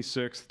 December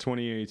 26th,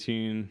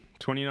 2018,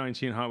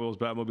 2019 Hot Wheels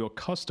Batmobile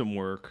custom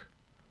work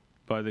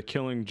by The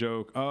Killing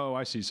Joke. Oh,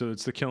 I see. So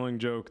it's The Killing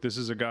Joke. This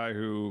is a guy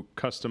who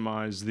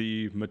customized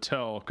the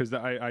Mattel, because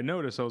I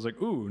noticed, I was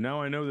like, ooh, now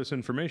I know this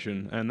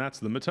information, and that's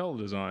the Mattel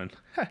design.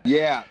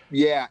 Yeah,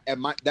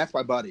 and that's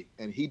my buddy,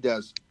 and he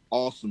does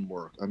awesome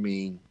work. I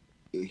mean,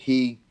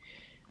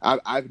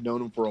 I've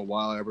known him for a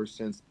while, ever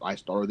since I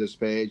started this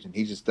page, and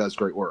he just does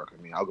great work.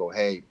 I mean, I'll go,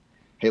 hey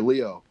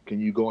Leo, can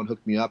you go and hook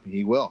me up? And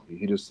he will.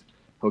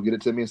 He'll get it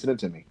to me and send it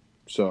to me.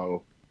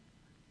 So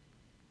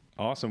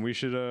awesome. We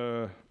should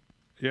so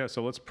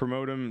let's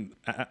promote him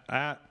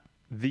at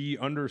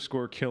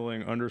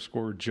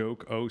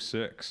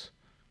 _killing_joke06.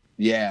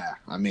 Yeah,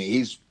 I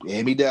mean,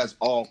 he does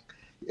all.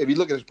 If you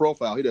look at his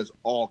profile, he does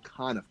all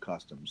kind of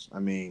customs. I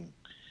mean,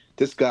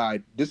 this guy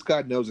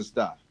knows his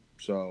stuff.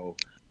 So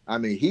I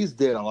mean, he's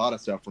did a lot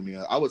of stuff for me.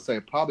 I would say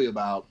probably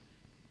about,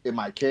 in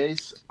my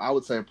case,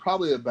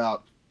 probably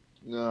about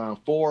 4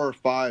 or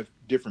 5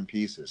 different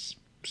pieces.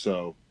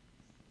 So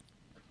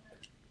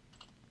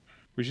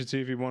we should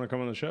see if you want to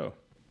come on the show.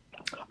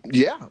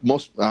 Yeah,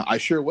 I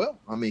sure will.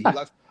 I mean, he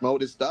likes to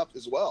promote his stuff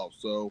as well.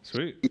 So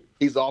sweet.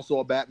 He's also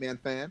a Batman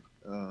fan.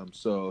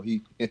 So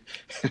he.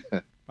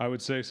 I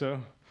would say so.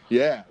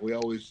 Yeah, we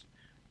always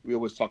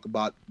talk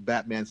about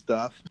Batman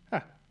stuff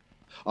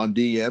on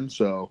DM.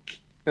 So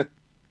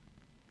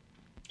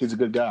he's a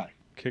good guy.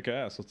 Kick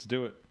ass. Let's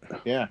do it.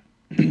 Yeah.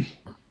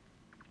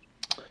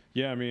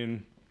 Yeah, I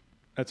mean,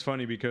 that's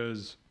funny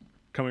because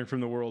coming from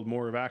the world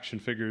more of action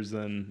figures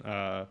than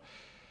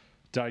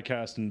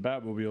diecast and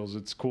Batmobiles,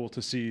 it's cool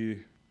to see.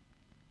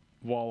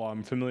 While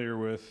I'm familiar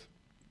with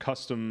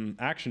custom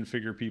action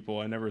figure people,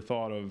 I never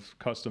thought of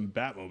custom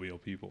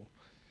Batmobile people.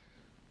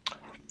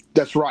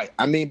 That's right.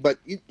 I mean, but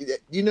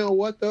you know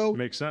what though?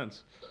 Makes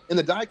sense. In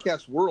the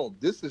diecast world,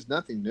 this is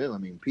nothing new. I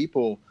mean,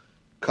 people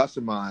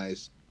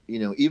customize. You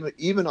know,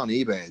 even on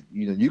eBay,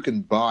 you know, you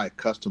can buy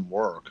custom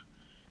work,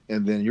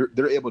 and then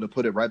they're able to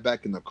put it right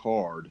back in the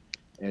card,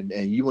 and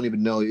you won't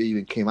even know it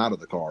even came out of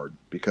the card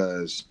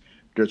because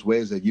there's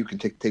ways that you can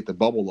take the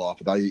bubble off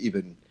without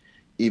even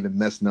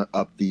messing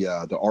up the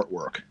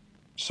artwork.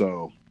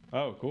 So.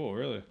 Oh, cool!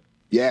 Really?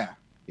 Yeah.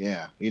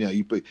 You know,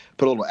 you put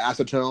a little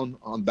acetone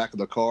on the back of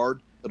the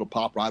card, it'll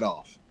pop right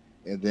off,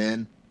 and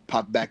then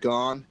pop back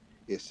on.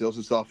 It seals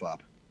itself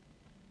up.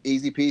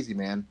 Easy peasy,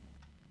 man.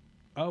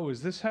 Oh,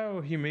 is this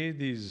how he made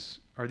these?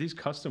 Are these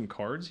custom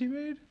cards he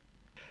made?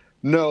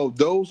 No,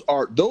 those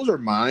are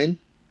mine.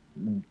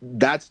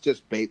 That's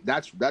just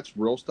that's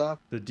real stuff.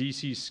 The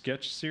DC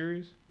Sketch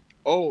series?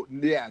 Oh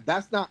yeah,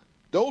 that's not.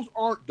 Those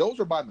are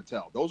by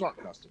Mattel. Those aren't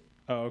custom.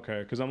 Oh,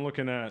 okay. Because I'm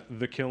looking at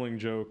The Killing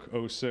Joke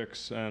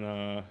 06,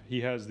 and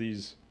he has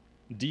these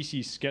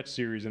DC Sketch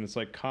series, and it's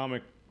like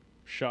comic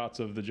shots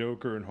of the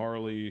Joker and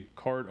Harley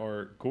card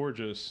art,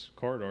 gorgeous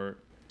card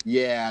art.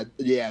 Yeah.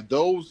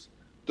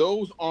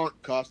 Those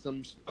aren't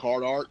customs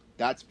card art.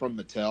 That's from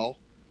Mattel,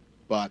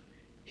 but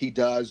he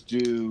can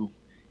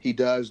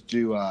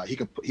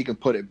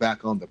put it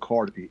back on the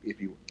card if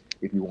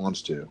he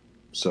wants to.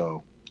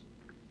 So,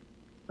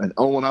 and the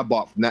only one I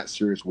bought from that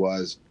series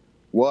was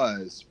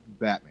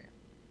Batman.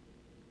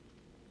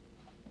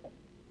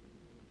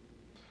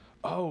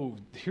 Oh,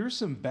 here's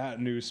some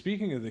bat news.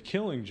 Speaking of The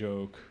Killing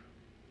Joke,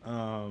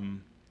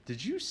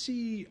 did you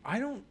see? I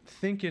don't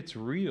think it's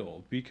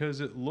real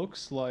because it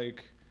looks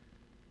like.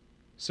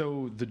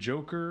 So the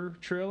Joker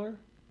trailer.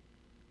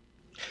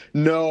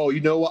 No,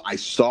 you know what? I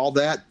saw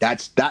that.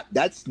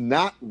 That's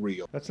not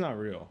real. That's not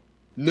real.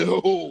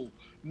 No.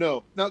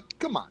 Now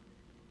come on.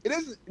 It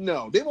isn't.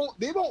 No, they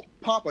won't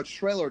pop a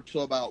trailer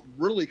till about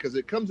really because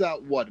it comes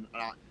out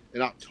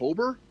in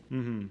October.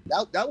 Mm-hmm.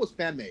 That was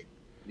fan made.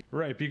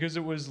 Right, because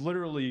it was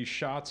literally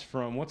shots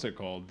from what's it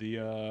called?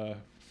 The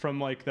from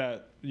like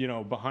that, you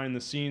know, behind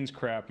the scenes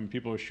crap and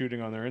people are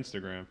shooting on their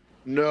Instagram.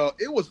 No,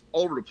 it was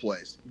all over the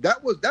place.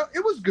 It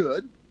was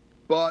good,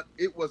 but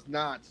it was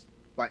not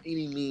by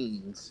any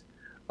means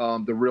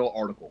the real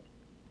article.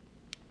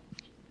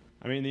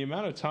 I mean, the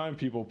amount of time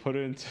people put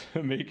into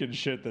making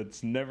shit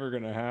that's never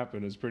gonna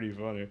happen is pretty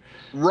funny.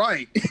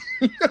 Right.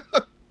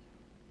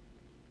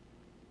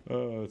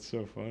 Oh, it's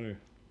so funny.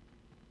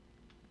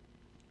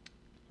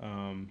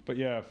 But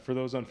yeah, for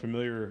those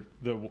unfamiliar,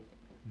 the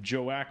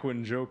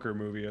Joaquin Joker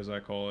movie, as I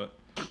call it,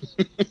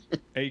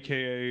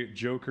 aka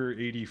Joker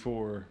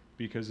 84,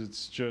 because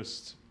it's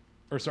just,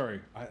 or sorry,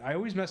 I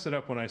always mess it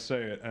up when I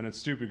say it, and it's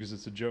stupid because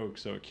it's a joke,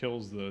 so it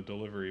kills the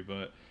delivery,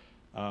 but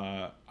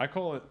I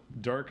call it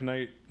Dark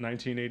Knight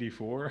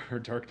 1984, or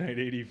Dark Knight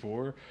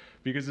 84,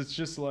 because it's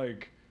just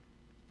like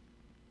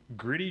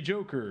gritty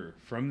Joker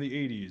from the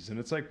 80s, and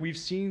it's like, we've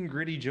seen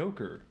gritty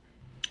Joker.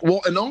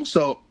 Well, and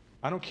also,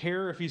 I don't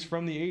care if he's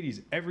from the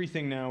 80s.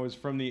 Everything now is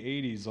from the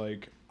 80s.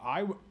 Like,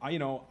 I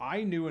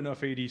knew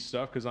enough 80s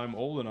stuff because I'm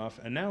old enough.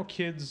 And now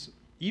kids,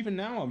 even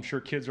now, I'm sure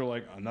kids are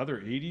like, another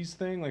 80s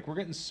thing? Like, we're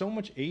getting so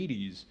much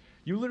 80s.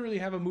 You literally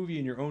have a movie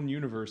in your own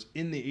universe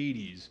in the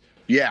 80s.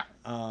 Yeah.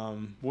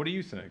 What do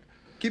you think?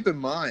 Keep in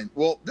mind,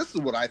 well, this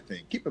is what I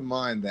think. Keep in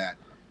mind that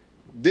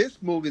this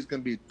movie is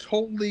going to be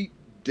totally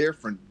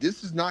different.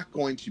 This is not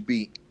going to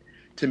be,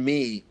 to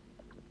me,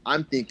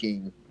 I'm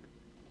thinking,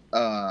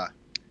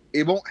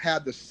 it won't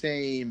have the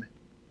same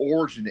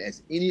origin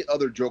as any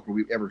other Joker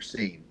we've ever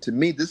seen. To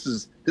me, this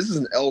is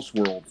an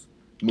Elseworlds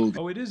movie.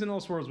 Oh, it is an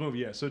Elseworlds movie,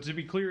 yeah. So to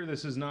be clear,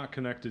 this is not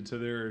connected to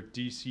their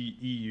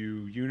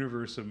DCEU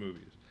universe of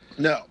movies.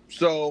 No.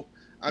 So,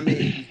 I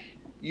mean,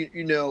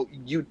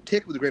 you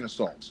take it with a grain of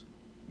salt.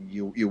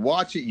 You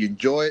watch it, you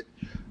enjoy it.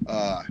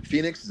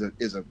 Phoenix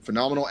is a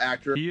phenomenal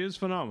actor. He is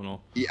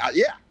phenomenal.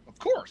 Yeah, of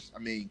course. I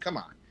mean, come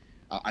on.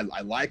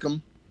 I like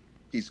him.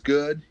 He's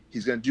good.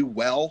 He's going to do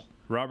well.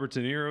 Robert De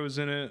Niro's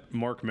in it.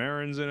 Mark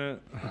Maron's in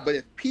it. But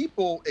if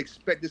people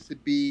expect this to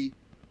be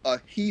a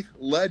Heath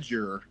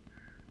Ledger,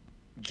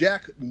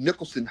 Jack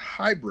Nicholson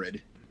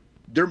hybrid,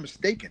 they're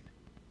mistaken.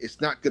 It's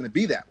not going to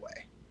be that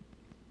way.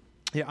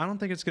 Yeah, I don't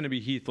think it's going to be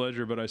Heath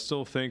Ledger, but I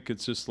still think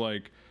it's just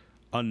like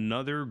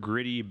another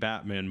gritty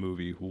Batman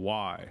movie.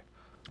 Why?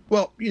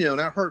 Well, and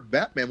I heard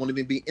Batman won't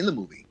even be in the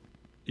movie.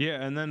 Yeah,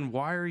 and then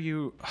why are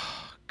you...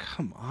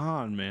 Come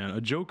on, man.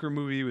 A Joker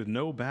movie with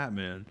no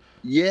Batman.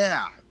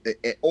 Yeah,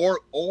 or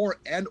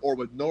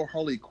with no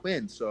Harley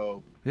Quinn.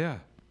 So yeah,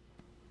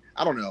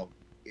 I don't know.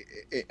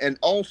 And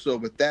also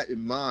with that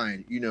in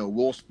mind,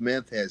 Will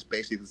Smith has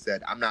basically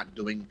said, "I'm not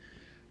doing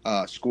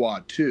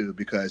Squad 2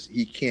 because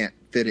he can't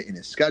fit it in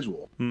his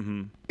schedule."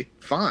 Mm-hmm.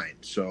 Fine,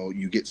 so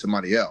you get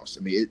somebody else.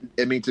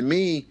 I mean, to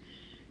me,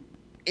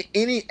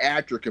 any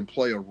actor can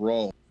play a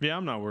role. Yeah,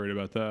 I'm not worried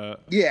about that.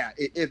 Yeah,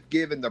 if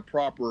given the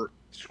proper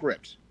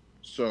script.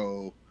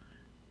 So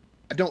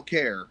I don't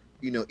care.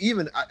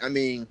 Even I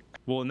mean.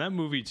 Well, in that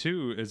movie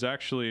too, is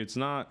actually it's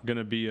not going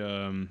to be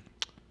and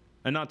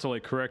not to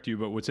like correct you,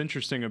 but what's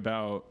interesting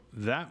about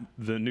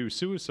the new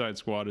Suicide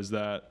Squad is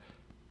that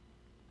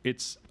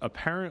it's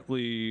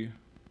apparently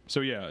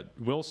yeah,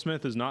 Will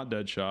Smith is not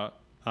Deadshot.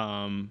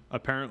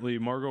 Apparently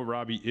Margot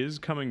Robbie is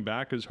coming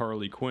back as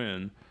Harley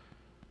Quinn,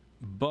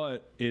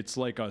 but it's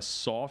like a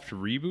soft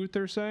reboot,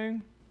 they're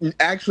saying.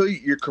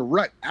 Actually, you're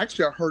correct.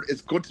 Actually, I heard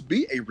it's going to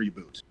be a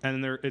reboot.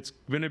 And it's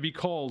going to be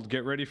called,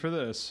 get ready for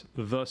this,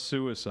 The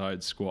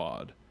Suicide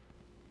Squad.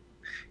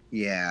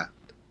 Yeah.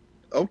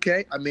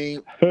 Okay. I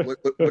mean,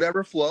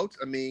 whatever floats.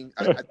 I mean,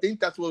 I think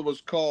that's what it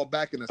was called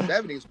back in the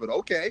 70s, but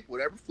okay,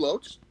 whatever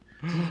floats.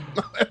 Oh,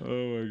 my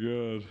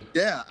God.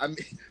 Yeah. I mean,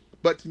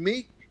 but to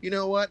me, you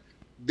know what?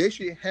 They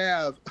should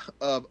have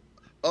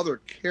other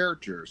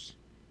characters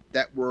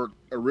that were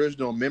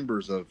original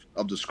members of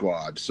the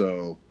squad.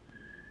 So,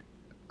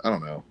 I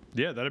don't know.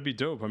 Yeah, that'd be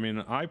dope. I mean,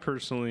 I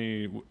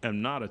personally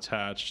am not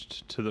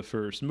attached to the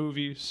first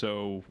movie,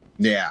 so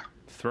yeah,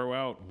 throw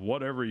out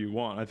whatever you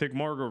want. I think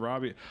Margot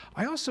Robbie.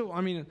 I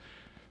mean,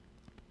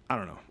 I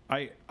don't know.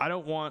 I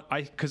don't want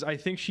because I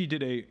think she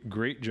did a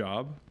great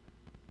job.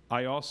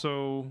 I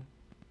also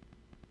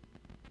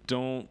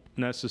don't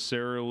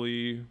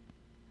necessarily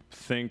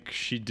think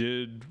she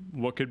did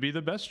what could be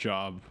the best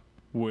job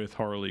with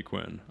Harley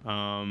Quinn.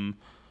 I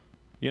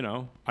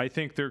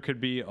think there could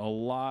be a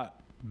lot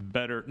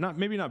better,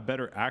 maybe not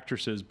better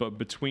actresses, but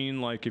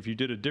between like if you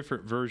did a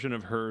different version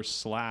of her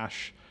and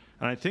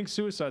I think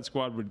Suicide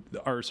Squad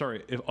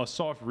if a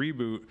soft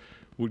reboot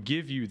would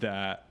give you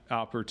that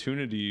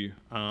opportunity.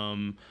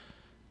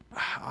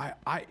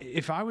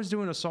 If I was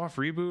doing a soft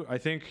reboot, I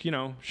think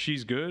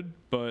she's good,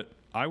 but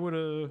I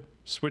would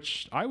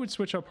switch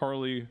up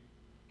Harley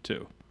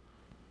too.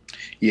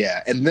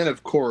 Yeah, and then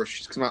of course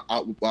she's come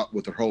out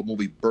with her whole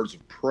movie Birds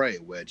of Prey,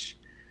 which.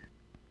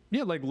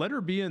 Yeah, like let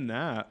her be in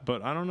that,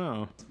 but I don't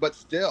know. But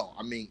still,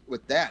 I mean,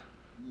 with that,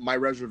 my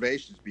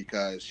reservations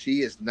because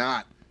she is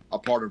not a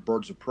part of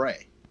Birds of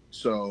Prey.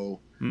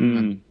 So, I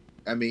mean,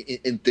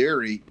 in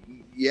theory,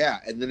 yeah.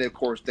 And then of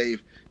course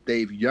they've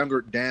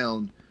youngered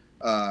down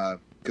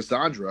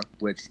Cassandra,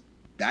 which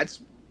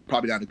that's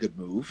probably not a good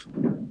move.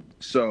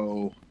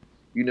 So,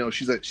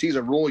 she's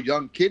a real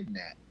young kid in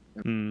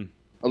that.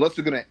 Unless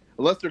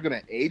they're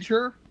gonna age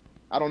her,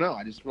 I don't know.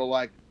 I just feel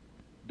like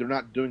they're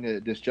not doing a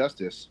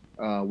disjustice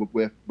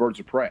with Birds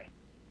of Prey.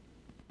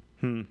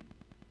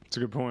 That's a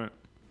good point.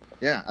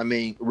 Yeah, I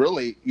mean,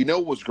 really,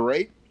 what was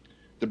great?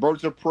 The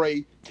Birds of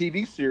Prey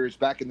TV series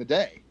back in the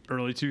day.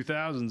 Early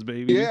 2000s,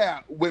 baby. Yeah,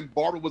 when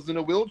Barbara was in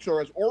a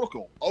wheelchair as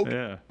Oracle. Okay,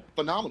 yeah.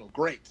 Phenomenal,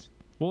 great.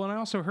 Well, and I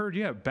also heard,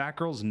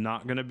 Batgirl's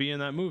not going to be in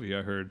that movie,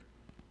 I heard.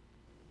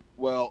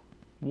 Well...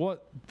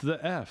 What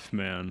the F,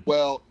 man?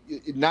 Well,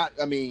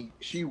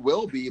 she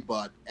will be,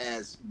 but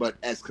as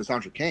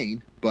Cassandra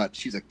Cain, but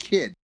she's a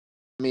kid.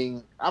 I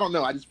mean, I don't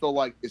know. I just feel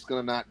like it's going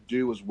to not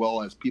do as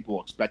well as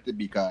people expected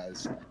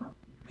because...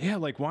 Yeah,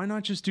 like, why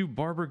not just do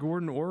Barbara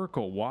Gordon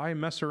Oracle? Why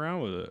mess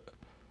around with it?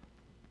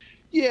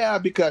 Yeah,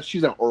 because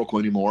she's not Oracle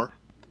anymore.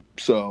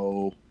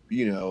 So,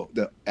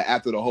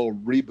 after the whole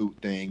reboot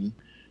thing,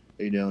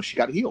 she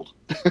got healed.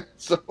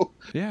 So...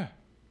 Yeah.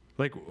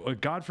 Like,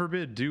 God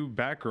forbid, do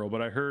Batgirl,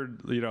 but I heard,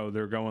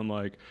 they're going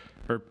like,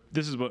 or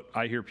this is what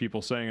I hear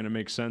people saying, and it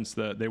makes sense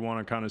that they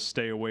want to kind of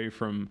stay away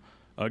from...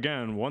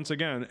 Once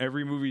again,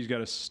 every movie's got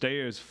to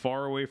stay as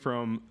far away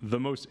from the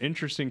most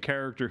interesting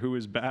character, who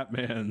is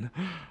Batman.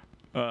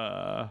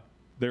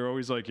 They're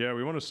always like, yeah,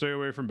 we want to stay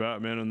away from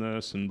Batman in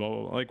this, and blah,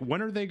 blah, blah. Like,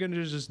 when are they going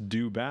to just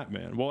do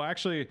Batman? Well,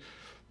 actually,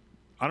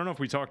 I don't know if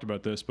we talked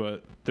about this,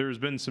 but there's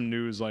been some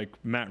news, like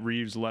Matt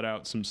Reeves let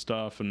out some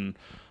stuff and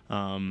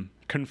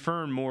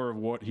confirm more of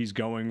what he's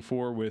going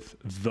for with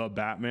the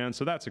Batman.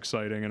 So that's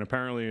exciting. And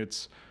apparently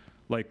it's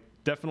like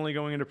definitely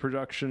going into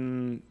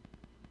production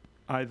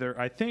either.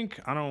 I think,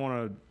 I don't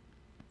want to,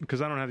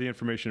 because I don't have the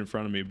information in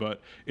front of me,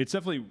 but it's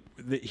definitely,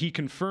 he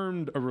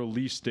confirmed a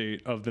release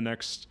date of the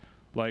next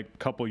like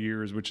couple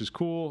years, which is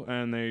cool.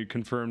 And they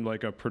confirmed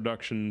like a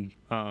production,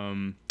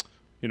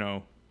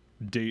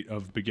 date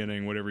of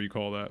beginning, whatever you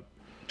call that.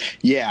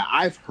 Yeah,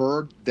 I've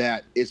heard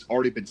that it's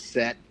already been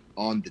set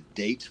on the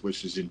date,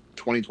 which is in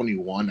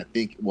 2021. I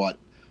think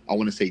I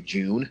want to say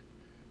June.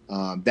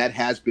 That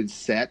has been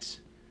set.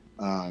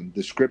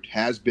 The script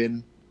has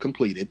been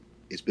completed.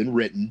 It's been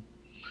written.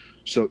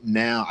 So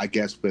now I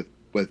guess with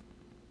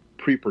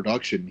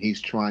pre-production,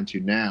 he's trying to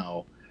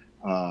now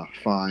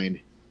find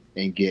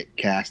and get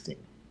casting.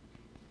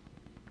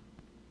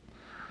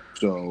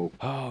 So.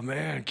 Oh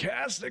man,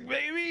 casting,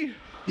 baby.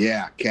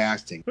 Yeah,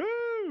 casting.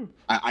 Woo!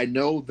 I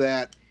know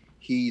that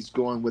he's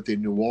going with a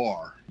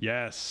noir.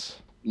 Yes.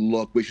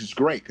 Look, which is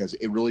great because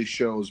it really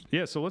shows.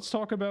 Yeah, so let's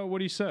talk about what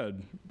he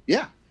said.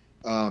 Yeah,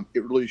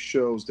 it really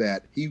shows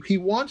that he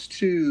wants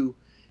to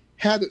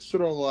have it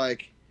sort of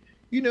like,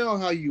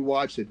 how you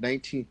watch a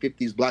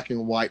 1950s black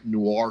and white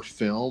noir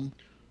film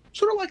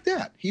Sort of like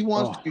that. He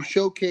wants to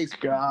showcase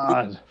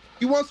God.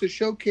 He wants to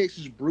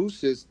showcase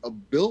Bruce's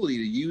ability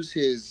to use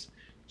his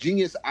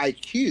genius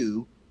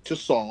IQ to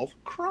solve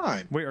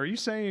crime. Wait, are you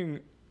saying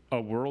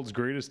a world's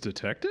greatest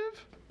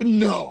detective?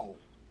 No.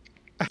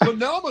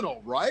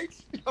 Phenomenal, right?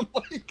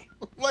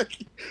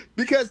 like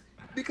because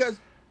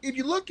if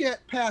you look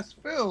at past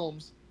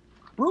films,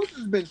 Bruce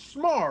has been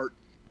smart,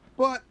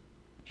 but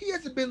he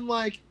hasn't been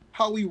like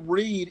how we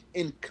read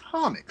in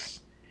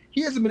comics.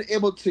 He hasn't been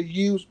able to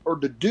use or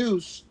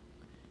deduce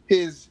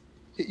his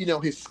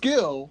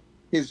skill,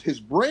 his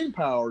brain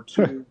power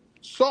to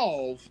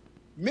solve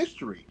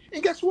mystery.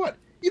 And guess what?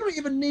 You don't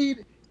even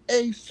need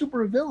a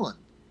supervillain.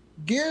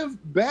 Give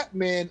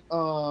Batman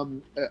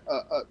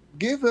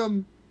give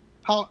him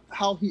how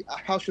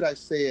should I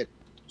say it?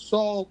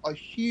 Solve a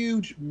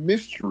huge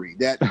mystery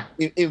that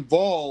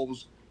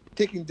involves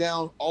taking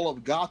down all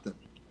of Gotham.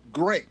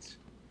 Great.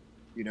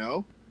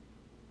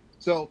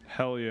 So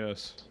hell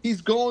yes. He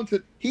is going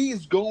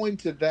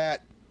to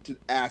that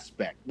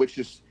aspect, which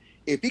is,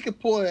 if he could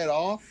pull that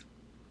off,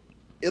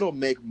 it'll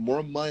make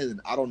more money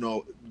than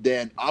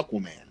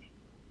Aquaman.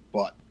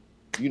 But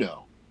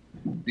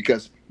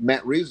because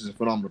Matt Reeves is a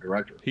phenomenal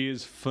director. He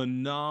is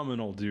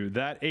phenomenal, dude.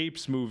 That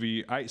Apes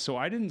movie, I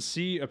didn't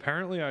see,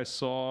 apparently I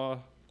saw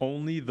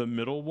only the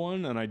middle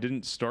one and I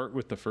didn't start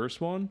with the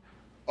first one.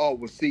 Oh,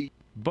 well, see.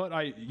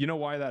 But you know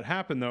why that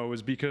happened though,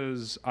 is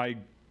because I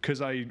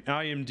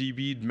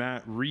IMDb'd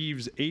Matt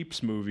Reeves'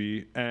 Apes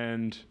movie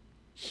and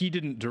he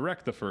didn't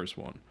direct the first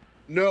one.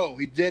 No,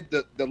 he did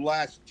the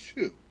last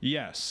two.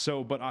 Yes,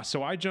 so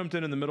I jumped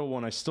in the middle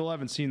one. I still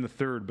haven't seen the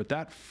third, but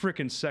that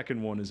freaking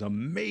second one is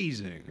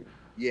amazing.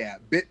 Yeah,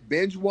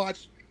 binge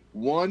watch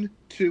 1,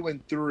 2,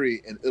 and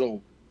 3,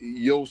 and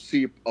you'll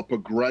see a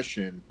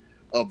progression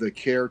of the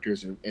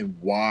characters and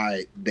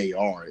why they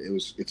are.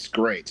 It's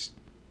great.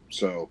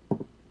 So.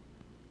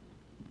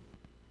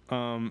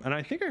 And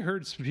I think I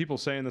heard some people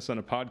saying this on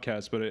a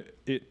podcast, but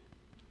it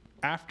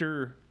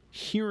after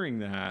hearing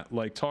that,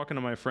 like talking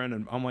to my friend,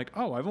 and I'm like,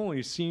 oh, I've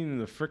only seen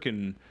the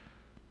freaking.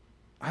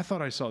 I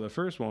thought I saw the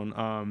first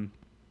one.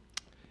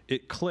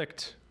 It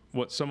clicked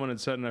what someone had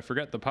said, and I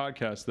forget the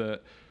podcast,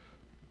 that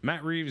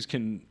Matt Reeves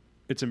can.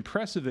 It's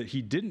impressive that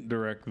he didn't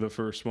direct the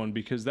first one,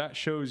 because that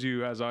shows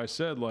you, as I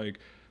said, like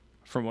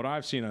from what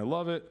I've seen, I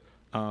love it.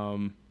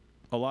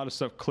 A lot of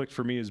stuff clicked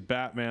for me as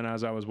Batman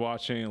as I was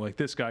watching. Like,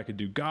 this guy could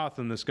do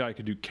Gotham, this guy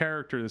could do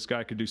character, this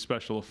guy could do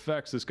special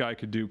effects, this guy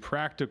could do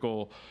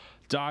practical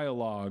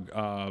dialogue,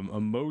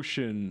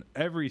 emotion,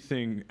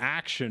 everything,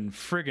 action,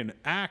 friggin'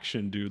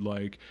 action, dude.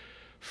 Like,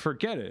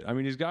 forget it. I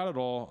mean, he's got it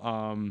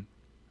all.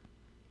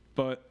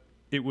 But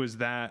it was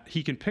that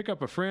he can pick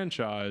up a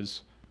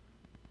franchise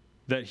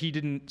that he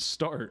didn't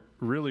start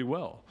really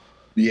well.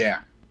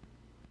 Yeah.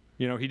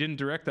 He didn't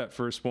direct that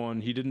first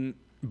one. He didn't,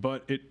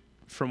 but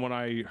from what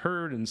I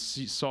heard and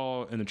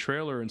saw in the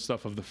trailer and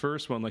stuff of the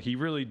first one, like, he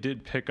really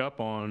did pick up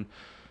on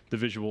the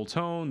visual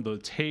tone, the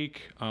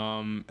take,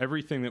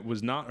 everything that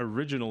was not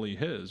originally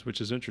his,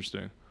 which is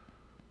interesting.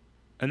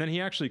 And then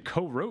he actually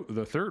co-wrote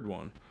the third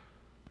one.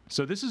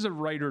 So this is a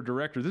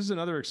writer-director. This is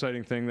another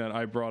exciting thing that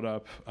I brought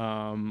up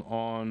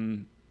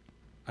on,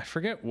 I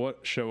forget what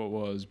show it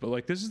was, but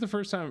like, this is the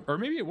first time, or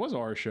maybe it was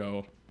our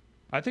show.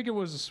 I think it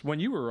was when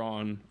you were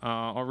on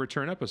our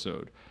return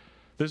episode.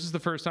 This is the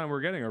first time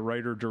we're getting a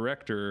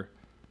writer-director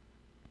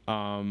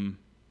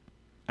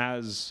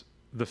as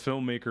the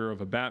filmmaker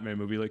of a Batman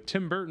movie. Like,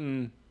 Tim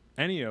Burton,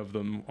 any of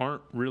them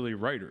aren't really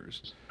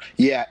writers.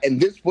 Yeah, and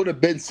this would have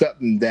been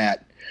something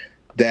that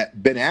Ben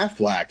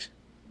Affleck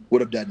would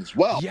have done as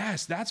well.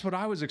 Yes, that's what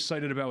I was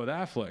excited about with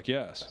Affleck.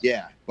 Yes.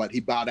 Yeah, but he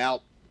bowed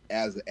out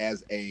as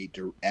a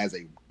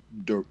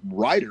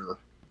writer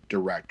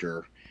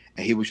director,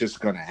 and he was just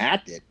going to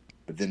act it.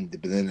 But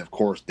then of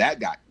course that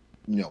got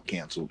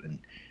canceled,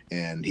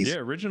 and he's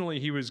originally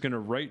he was going to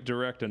write,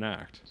 direct, and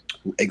act.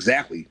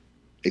 Exactly,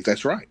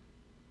 that's right.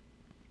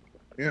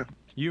 Yeah.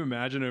 You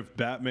imagine if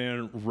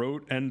Batman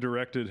wrote and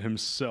directed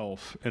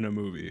himself in a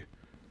movie?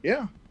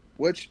 Yeah,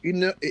 which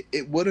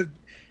it would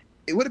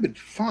have been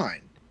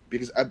fine,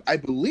 because I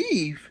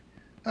believe,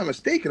 if I'm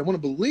mistaken, I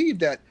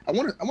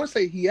want to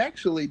say he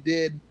actually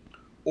did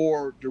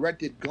or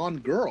directed Gone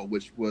Girl,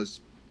 which was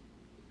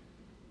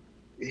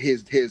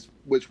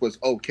which was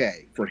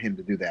okay for him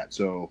to do that.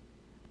 So,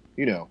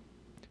 Yeah,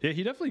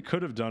 he definitely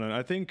could have done it.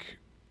 I think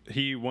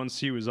once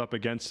he was up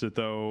against it,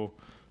 though,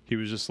 he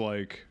was just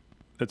like,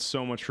 it's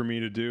so much for me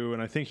to do.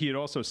 And I think he had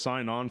also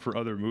signed on for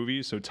other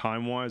movies, so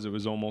time-wise, it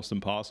was almost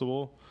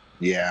impossible.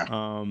 Yeah.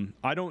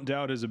 I don't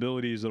doubt his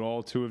abilities at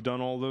all to have done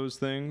all those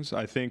things.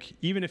 I think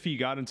even if he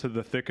got into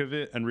the thick of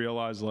it and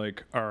realized,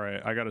 like, all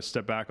right, I got to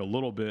step back a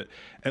little bit,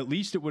 at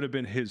least it would have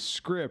been his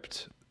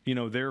script,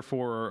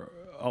 therefore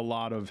a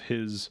lot of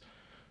his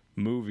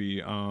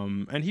movie.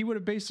 And he would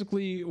have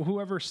basically,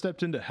 whoever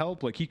stepped in to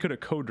help, like, he could have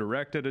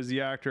co-directed as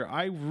the actor.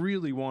 I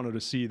really wanted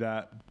to see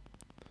that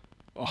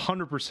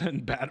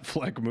 100%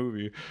 Batfleck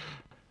movie.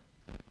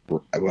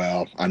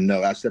 Well, I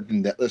know that's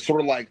sort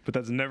of like, but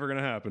that's never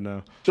gonna happen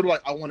now. Sort of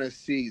like, I want to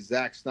see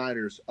Zack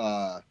Snyder's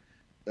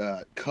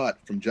cut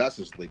from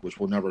Justice League, which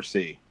we'll never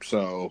see.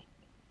 So,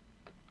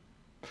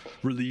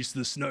 Release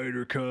the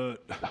Snyder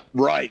Cut.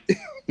 right.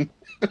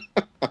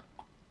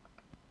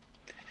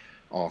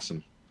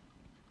 Awesome.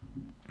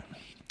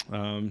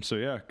 So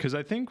yeah, because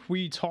I think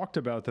we talked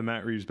about the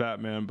Matt Reeves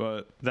Batman,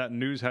 but that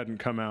news hadn't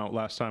come out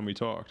last time we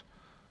talked.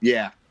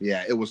 Yeah,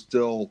 it was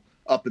still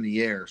up in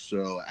the air.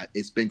 So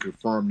it's been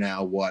confirmed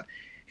now what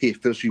he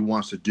officially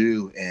wants to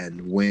do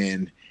and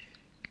when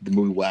the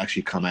movie will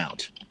actually come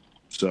out.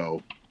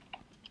 So,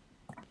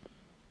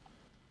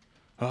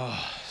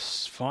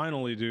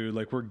 finally, dude,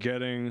 like we're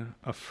getting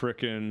a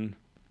frickin'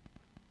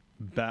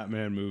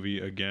 Batman movie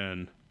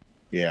again.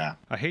 yeah.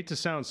 I hate to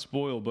sound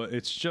spoiled, but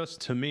it's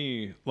just, to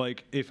me,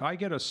 like, if I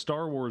get a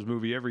Star Wars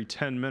movie every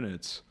 10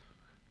 minutes,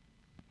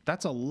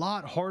 that's a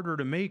lot harder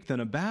to make than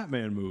a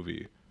Batman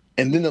movie.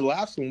 And then the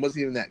last one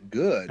wasn't even that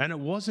good. And it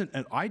wasn't,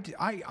 and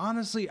I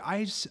honestly,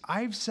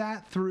 I've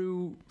sat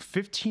through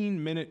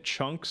 15-minute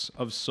chunks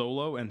of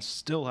Solo and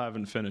still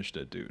haven't finished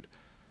it, dude.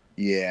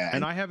 Yeah.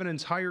 And I have an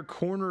entire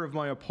corner of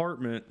my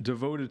apartment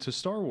devoted to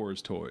Star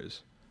Wars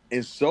toys.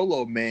 And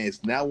Solo, man,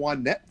 is now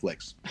on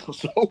Netflix.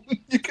 So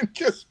you can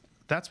just...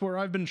 That's where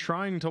I've been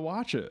trying to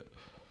watch it.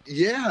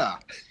 Yeah.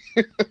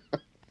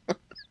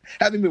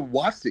 Haven't even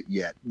watched it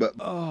yet, but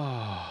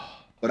I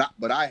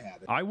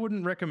haven't. I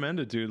wouldn't recommend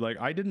it, dude. Like,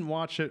 I didn't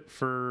watch it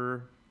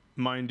for,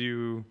 mind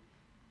you,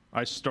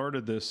 I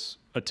started this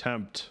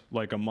attempt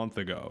like a month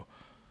ago.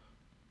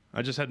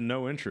 I just had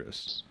no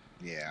interest.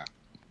 Yeah.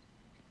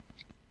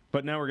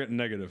 But now we're getting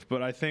negative.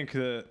 But I think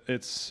that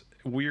it's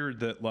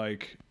weird that,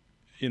 like,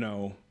 you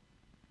know,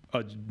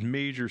 a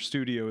major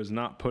studio is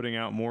not putting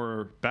out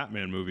more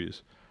Batman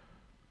movies.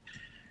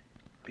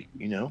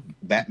 You know,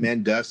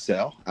 Batman does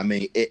sell. I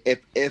mean,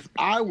 if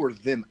I were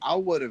them, I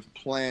would have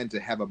planned to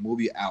have a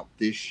movie out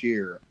this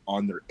year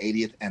on their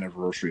 80th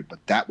anniversary, but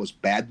that was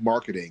bad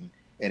marketing,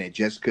 and it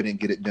just couldn't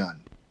get it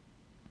done.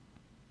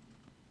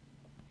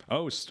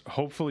 Oh,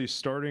 hopefully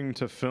starting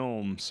to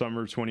film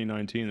summer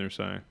 2019, they're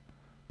saying.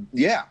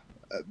 Yeah,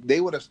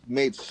 they would have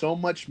made so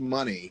much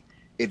money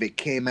if it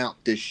came out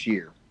this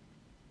year,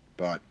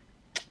 but...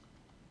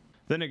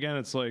 Then again,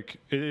 it's like,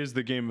 it is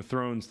the Game of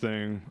Thrones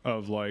thing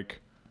of, like,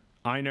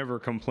 I never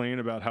complain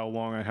about how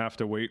long I have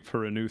to wait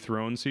for a new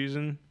Thrones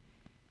season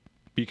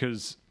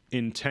because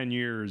in 10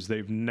 years,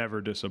 they've never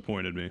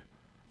disappointed me.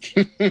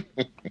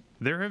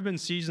 There have been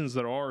seasons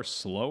that are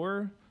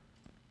slower.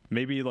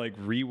 Maybe, like,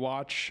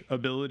 rewatch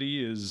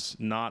ability is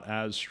not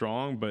as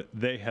strong, but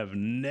they have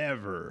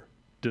never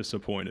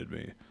disappointed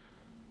me.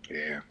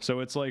 Yeah. So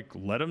it's like,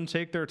 let them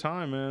take their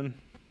time, man.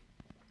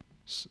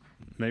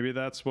 Maybe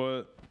that's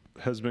what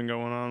has been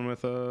going on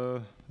with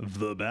the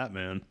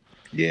Batman.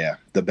 Yeah,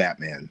 the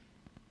Batman,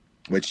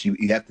 which you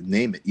have to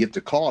name it. You have to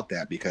call it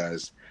that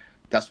because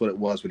that's what it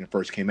was when it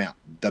first came out.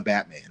 The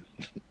Batman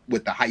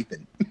with the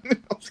hyphen.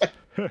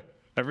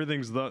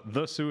 Everything's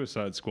the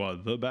Suicide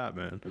Squad, the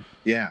Batman.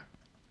 Yeah.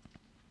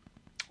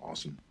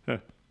 Awesome.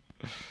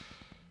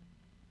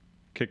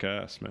 Kick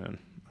ass,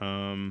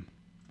 man.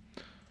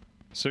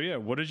 So yeah,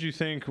 what did you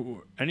think?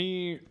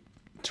 Any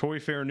Toy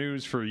Fair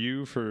news for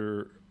you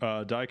for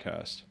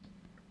Diecast?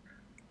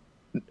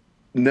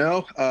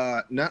 No,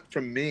 not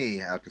from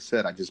me. Like I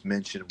said, I just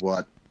mentioned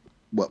what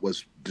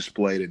was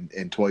displayed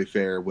in Toy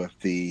Fair with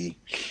the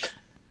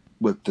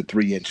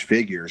 3-inch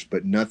figures,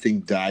 but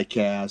nothing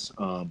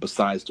diecast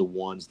besides the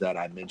ones that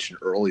I mentioned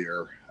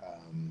earlier.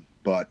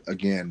 But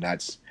again,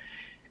 it's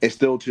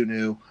still too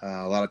new.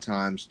 A lot of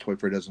times, Toy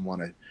Fair doesn't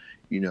want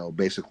to,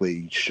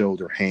 basically show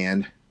their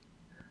hand.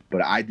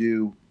 But I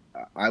do.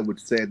 I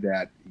would say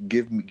that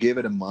give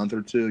it a month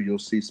or two, you'll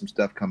see some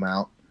stuff come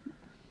out,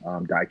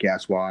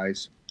 diecast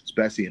wise,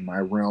 especially in my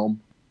realm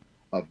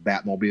of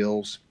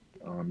Batmobiles,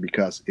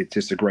 because it's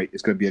just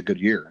it's going to be a good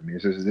year. I mean,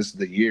 this is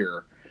the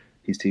year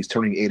he's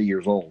turning 80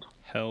 years old.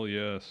 Hell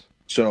yes.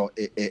 So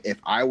if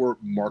I were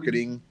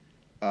marketing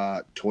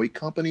toy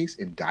companies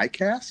in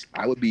diecast,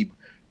 I would be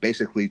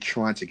basically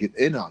trying to get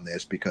in on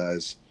this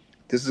because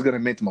this is going to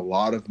make them a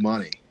lot of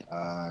money.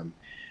 And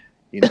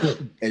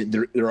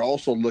they're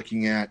also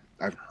looking at,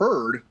 I've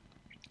heard,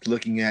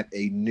 looking at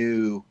a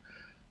new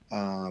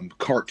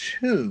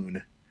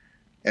cartoon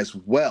as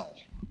well.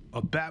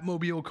 A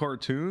Batmobile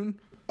cartoon?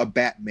 A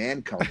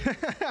Batman cartoon.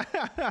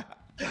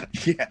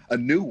 Yeah, a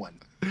new one.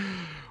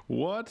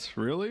 What?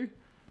 Really?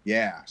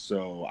 Yeah,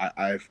 so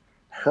I've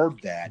heard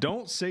that.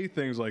 Don't say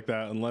things like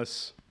that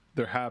unless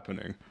they're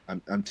happening.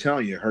 I'm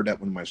telling you, I heard that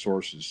one of my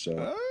sources.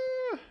 So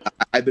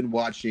I've been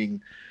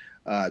watching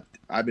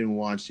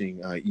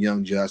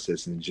Young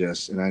Justice,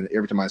 and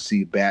every time I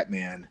see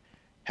Batman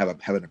have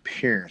an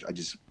appearance, I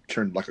just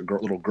turn like a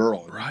little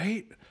girl, and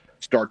right?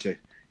 Start to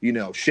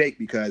shake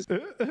because,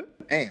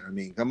 man, I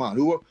mean, come on,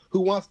 who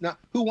wants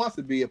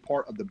to be a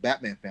part of the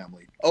Batman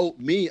family? Oh,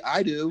 me,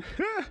 I do.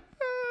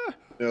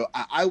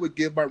 I would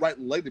give my right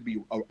leg to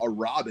be a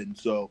Robin.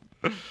 So.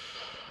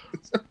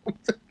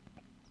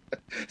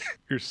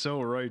 You're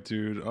so right,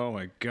 dude. Oh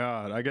my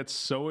god, I get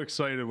so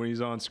excited when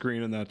he's on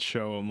screen in that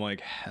show. I'm like,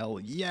 hell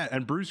yeah!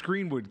 And Bruce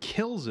Greenwood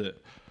kills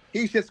it.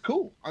 He's just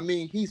cool. I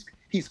mean, he's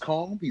he's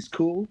calm, he's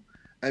cool.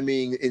 I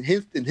mean, and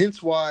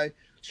hence why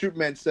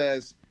Superman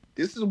says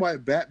this is why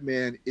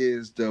Batman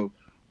is the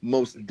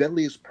most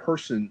deadliest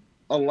person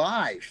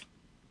alive.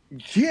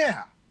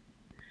 Yeah.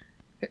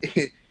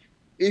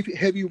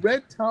 Have you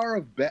read Tower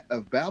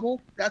of Babel?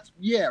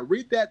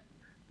 Read that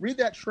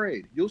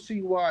trade. You'll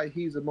see why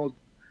he's the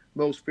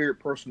most feared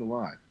person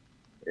alive,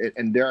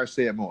 and dare I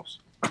say it, most.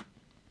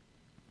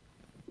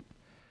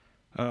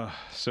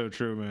 So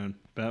true, man.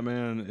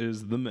 Batman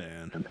is the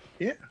man.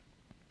 Yeah.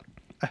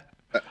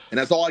 And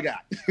that's all I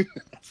got.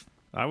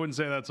 I wouldn't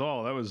say that's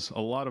all. That was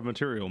a lot of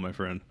material, my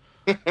friend.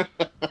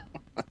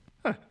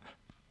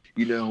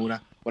 You know,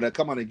 when I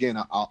come on again,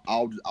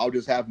 I'll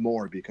just have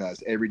more,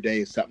 because every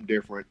day is something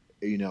different.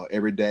 You know,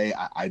 every day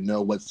I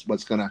know what's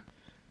gonna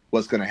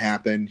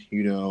happen.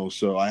 You know,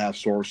 so I have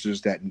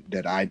sources that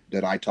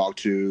I talk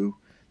to,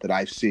 that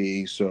I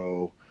see.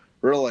 So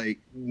really,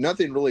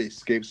 nothing really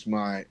escapes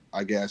my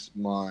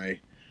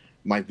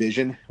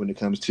vision when it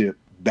comes to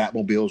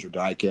Batmobiles or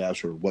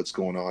diecast or what's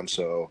going on.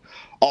 So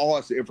all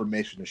that's the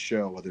information to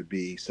show, whether it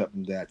be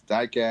something that's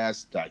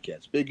diecast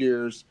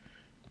figures,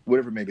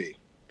 whatever it may be.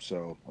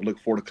 So I look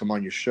forward to come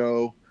on your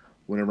show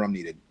whenever I'm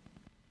needed.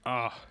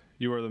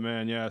 You are the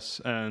man,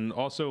 yes. And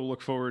also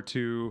look forward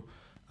to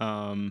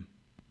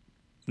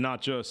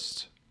not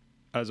just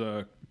as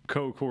a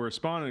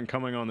co-correspondent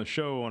coming on the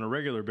show on a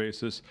regular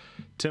basis.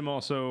 Tim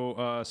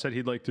also said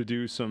he'd like to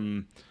do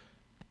some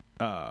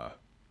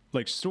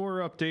like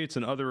store updates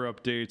and other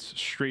updates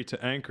straight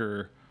to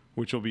Anchor,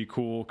 which will be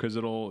cool because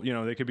it'll,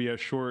 they could be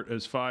as short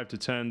as 5 to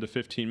 10 to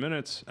 15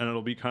 minutes, and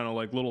it'll be kind of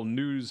like little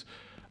news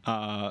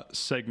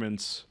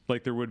segments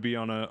like there would be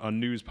on a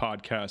news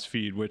podcast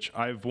feed, which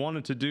I've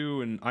wanted to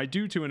do, and I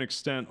do to an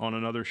extent on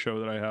another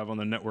show that I have on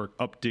the network,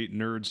 Update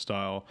Nerd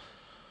Style.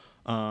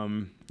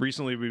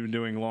 Recently we've been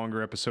doing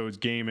longer episodes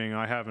gaming.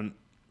 I've had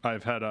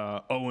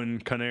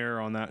Owen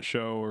Canair on that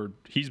show, or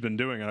he's been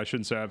doing it. I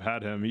shouldn't say I've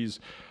had him. He's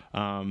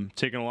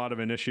taken a lot of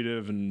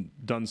initiative and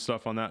done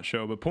stuff on that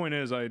show. But point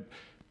is, I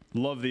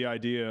love the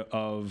idea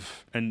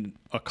of, and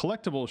a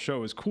collectible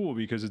show is cool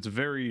because it's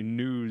very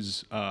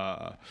news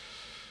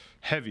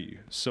heavy.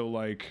 So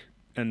like,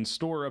 and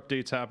store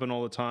updates happen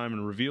all the time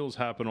and reveals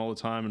happen all the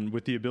time. And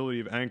with the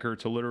ability of Anchor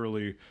to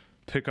literally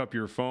pick up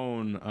your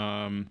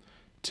phone,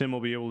 Tim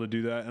will be able to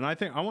do that. And I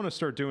think I want to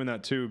start doing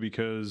that too,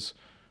 because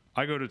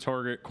I go to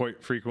Target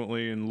quite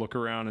frequently and look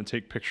around and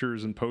take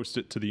pictures and post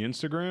it to the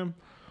Instagram.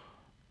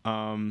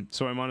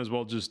 So I might as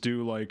well just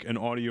do like an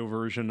audio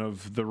version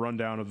of the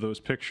rundown of those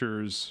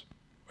pictures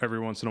every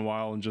once in a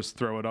while and just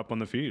throw it up on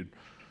the feed.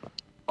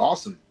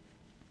 Awesome.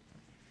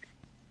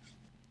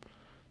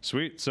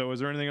 Sweet. So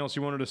is there anything else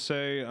you wanted to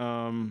say?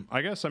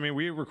 I guess,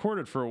 we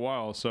recorded for a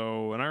while,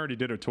 and I already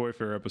did a Toy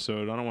Fair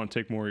episode. I don't want to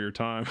take more of your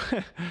time.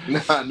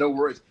 Nah, no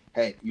worries.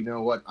 Hey, you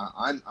know what?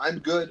 I'm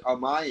good on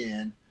my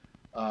end.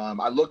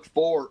 I look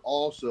forward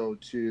also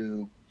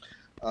to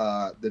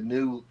the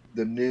new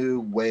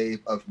wave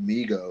of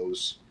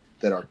Migos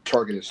that are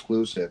Target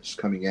exclusives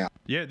coming out.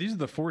 Yeah, these are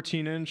the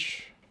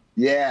 14-inch.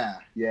 Yeah.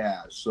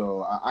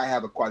 So I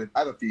have a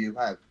few.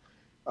 I have,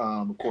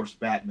 of course,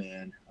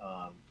 Batman,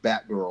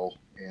 Batgirl,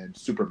 and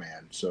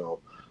Superman. So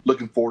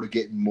looking forward to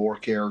getting more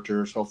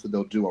characters. Hopefully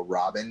they'll do a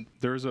Robin.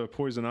 There's a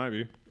Poison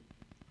Ivy.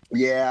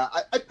 Yeah,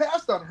 I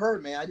passed on her,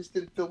 man. I just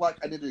didn't feel like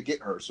I needed to get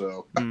her.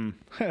 So.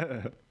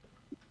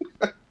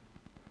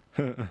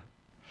 But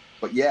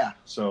yeah,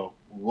 so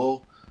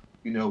we'll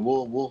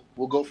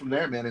go from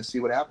there, man, and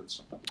see what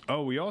happens.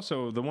 Oh, we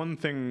also, the one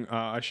thing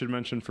I should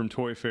mention from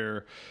Toy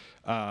Fair,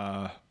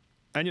 and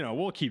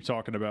we'll keep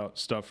talking about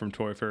stuff from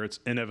Toy Fair.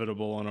 It's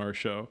inevitable on our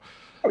show.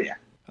 Oh yeah.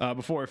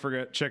 Before I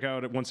forget, check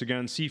out it once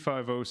again,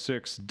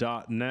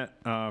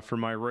 c506.net for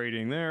my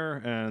rating there.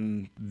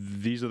 And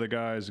these are the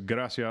guys.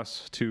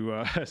 Gracias to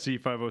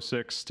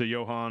C506, to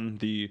Johan,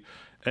 the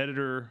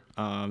editor.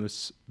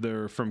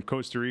 They're from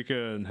Costa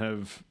Rica and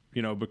have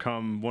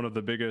become one of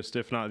the biggest,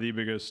 if not the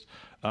biggest,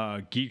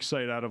 geek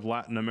site out of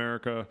Latin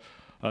America,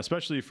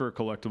 especially for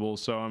collectibles.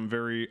 So I'm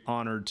very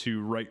honored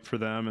to write for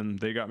them, and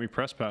they got me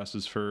press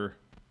passes for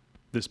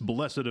this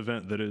blessed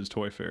event that is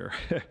Toy Fair.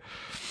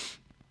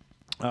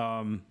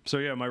 So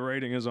yeah, my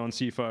writing is on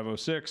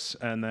C506,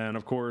 and then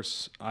of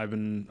course I've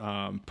been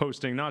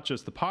posting not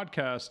just the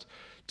podcast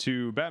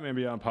to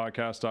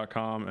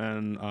BatmanBeyondPodcast.com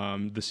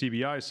and the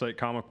CBI site,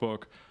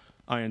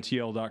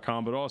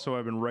 comicbookintl.com, but also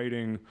I've been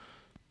writing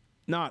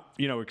not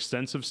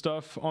extensive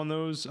stuff on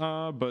those,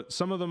 but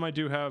some of them I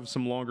do have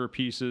some longer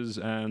pieces.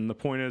 And the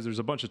point is, there's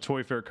a bunch of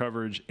Toy Fair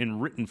coverage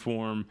in written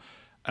form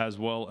as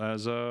well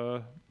as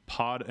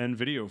pod and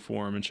video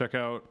form. And check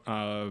out,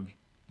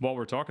 while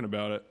we're talking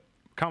about it,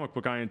 Comic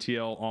Book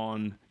INTL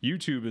on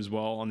YouTube as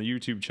well, on the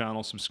YouTube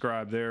channel.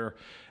 Subscribe there,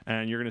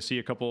 and you're going to see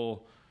a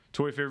couple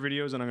Toy Fair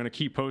videos, and I'm going to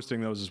keep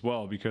posting those as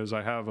well because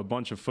I have a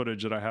bunch of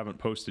footage that I haven't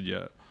posted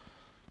yet.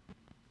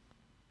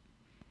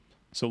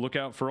 So look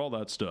out for all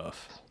that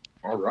stuff.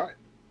 All right.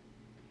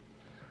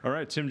 All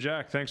right, Tim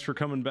Jack, thanks for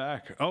coming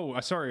back. Oh,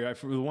 sorry,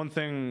 the one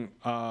thing,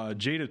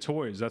 Jada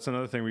Toys, that's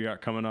another thing we got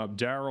coming up.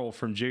 Daryl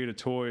from Jada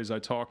Toys, I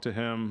talked to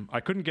him.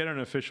 I couldn't get an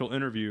official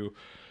interview,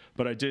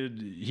 but I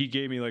did. He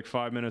gave me like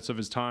 5 minutes of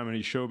his time, and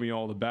he showed me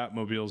all the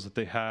Batmobiles that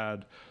they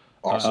had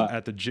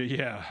at the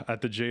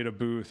Jada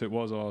booth. It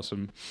was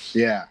awesome.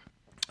 Yeah.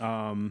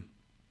 And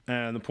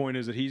the point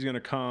is that he's going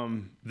to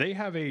come. They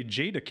have a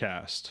Jada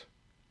cast,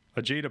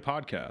 a Jada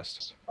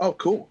podcast. Oh,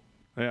 cool.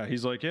 Yeah,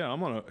 he's like,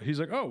 he's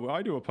like, oh, well,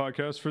 I do a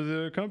podcast for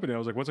the company. I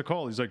was like, what's it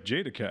called? He's like,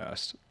 Jada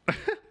Cast.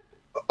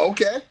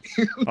 Okay.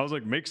 I was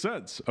like, makes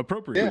sense,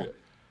 appropriate. Yeah.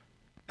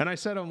 And I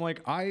said, I'm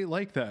like, I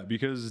like that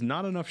because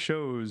not enough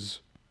shows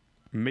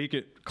make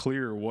it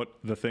clear what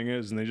the thing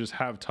is, and they just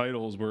have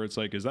titles where it's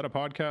like, is that a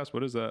podcast?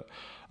 What is that?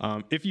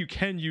 If you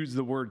can use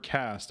the word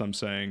cast, I'm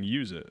saying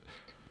use it.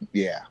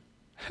 Yeah.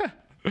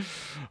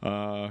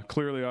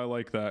 Clearly, I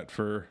like that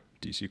for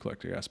DC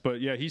Collecticast. But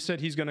yeah, he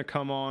said he's going to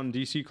come on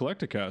DC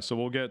Collecticast, so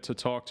we'll get to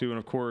talk to, and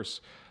of course,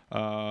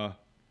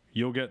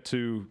 you'll get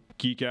to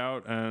geek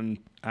out and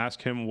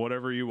ask him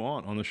whatever you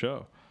want on the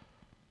show.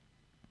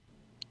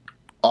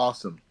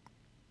 Awesome.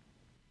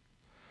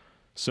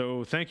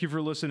 So thank you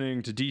for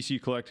listening to DC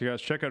Collecticast.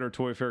 Check out our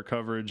Toy Fair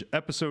coverage.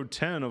 Episode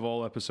 10 of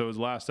all episodes,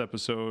 last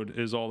episode,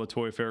 is all the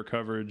Toy Fair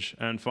coverage.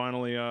 And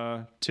finally,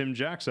 Tim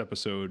Jack's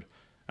episode,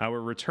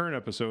 our return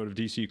episode of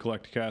DC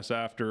Collecticast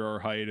after our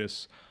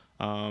hiatus.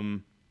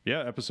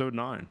 Episode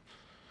 9.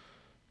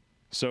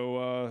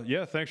 So,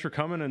 thanks for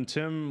coming. And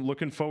Tim,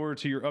 looking forward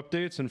to your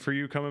updates and for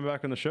you coming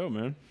back on the show,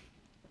 man.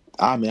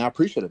 I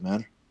appreciate it,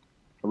 man.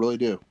 I really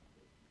do.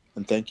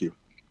 And thank you.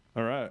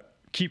 All right.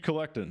 Keep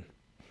collecting.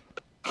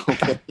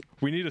 Okay.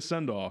 We need a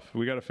send-off.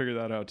 We got to figure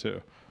that out,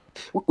 too.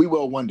 We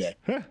will one day.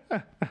 All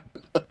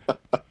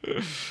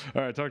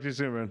right. Talk to you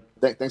soon, man.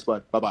 Thanks,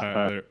 bud. Bye-bye. All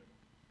right, later.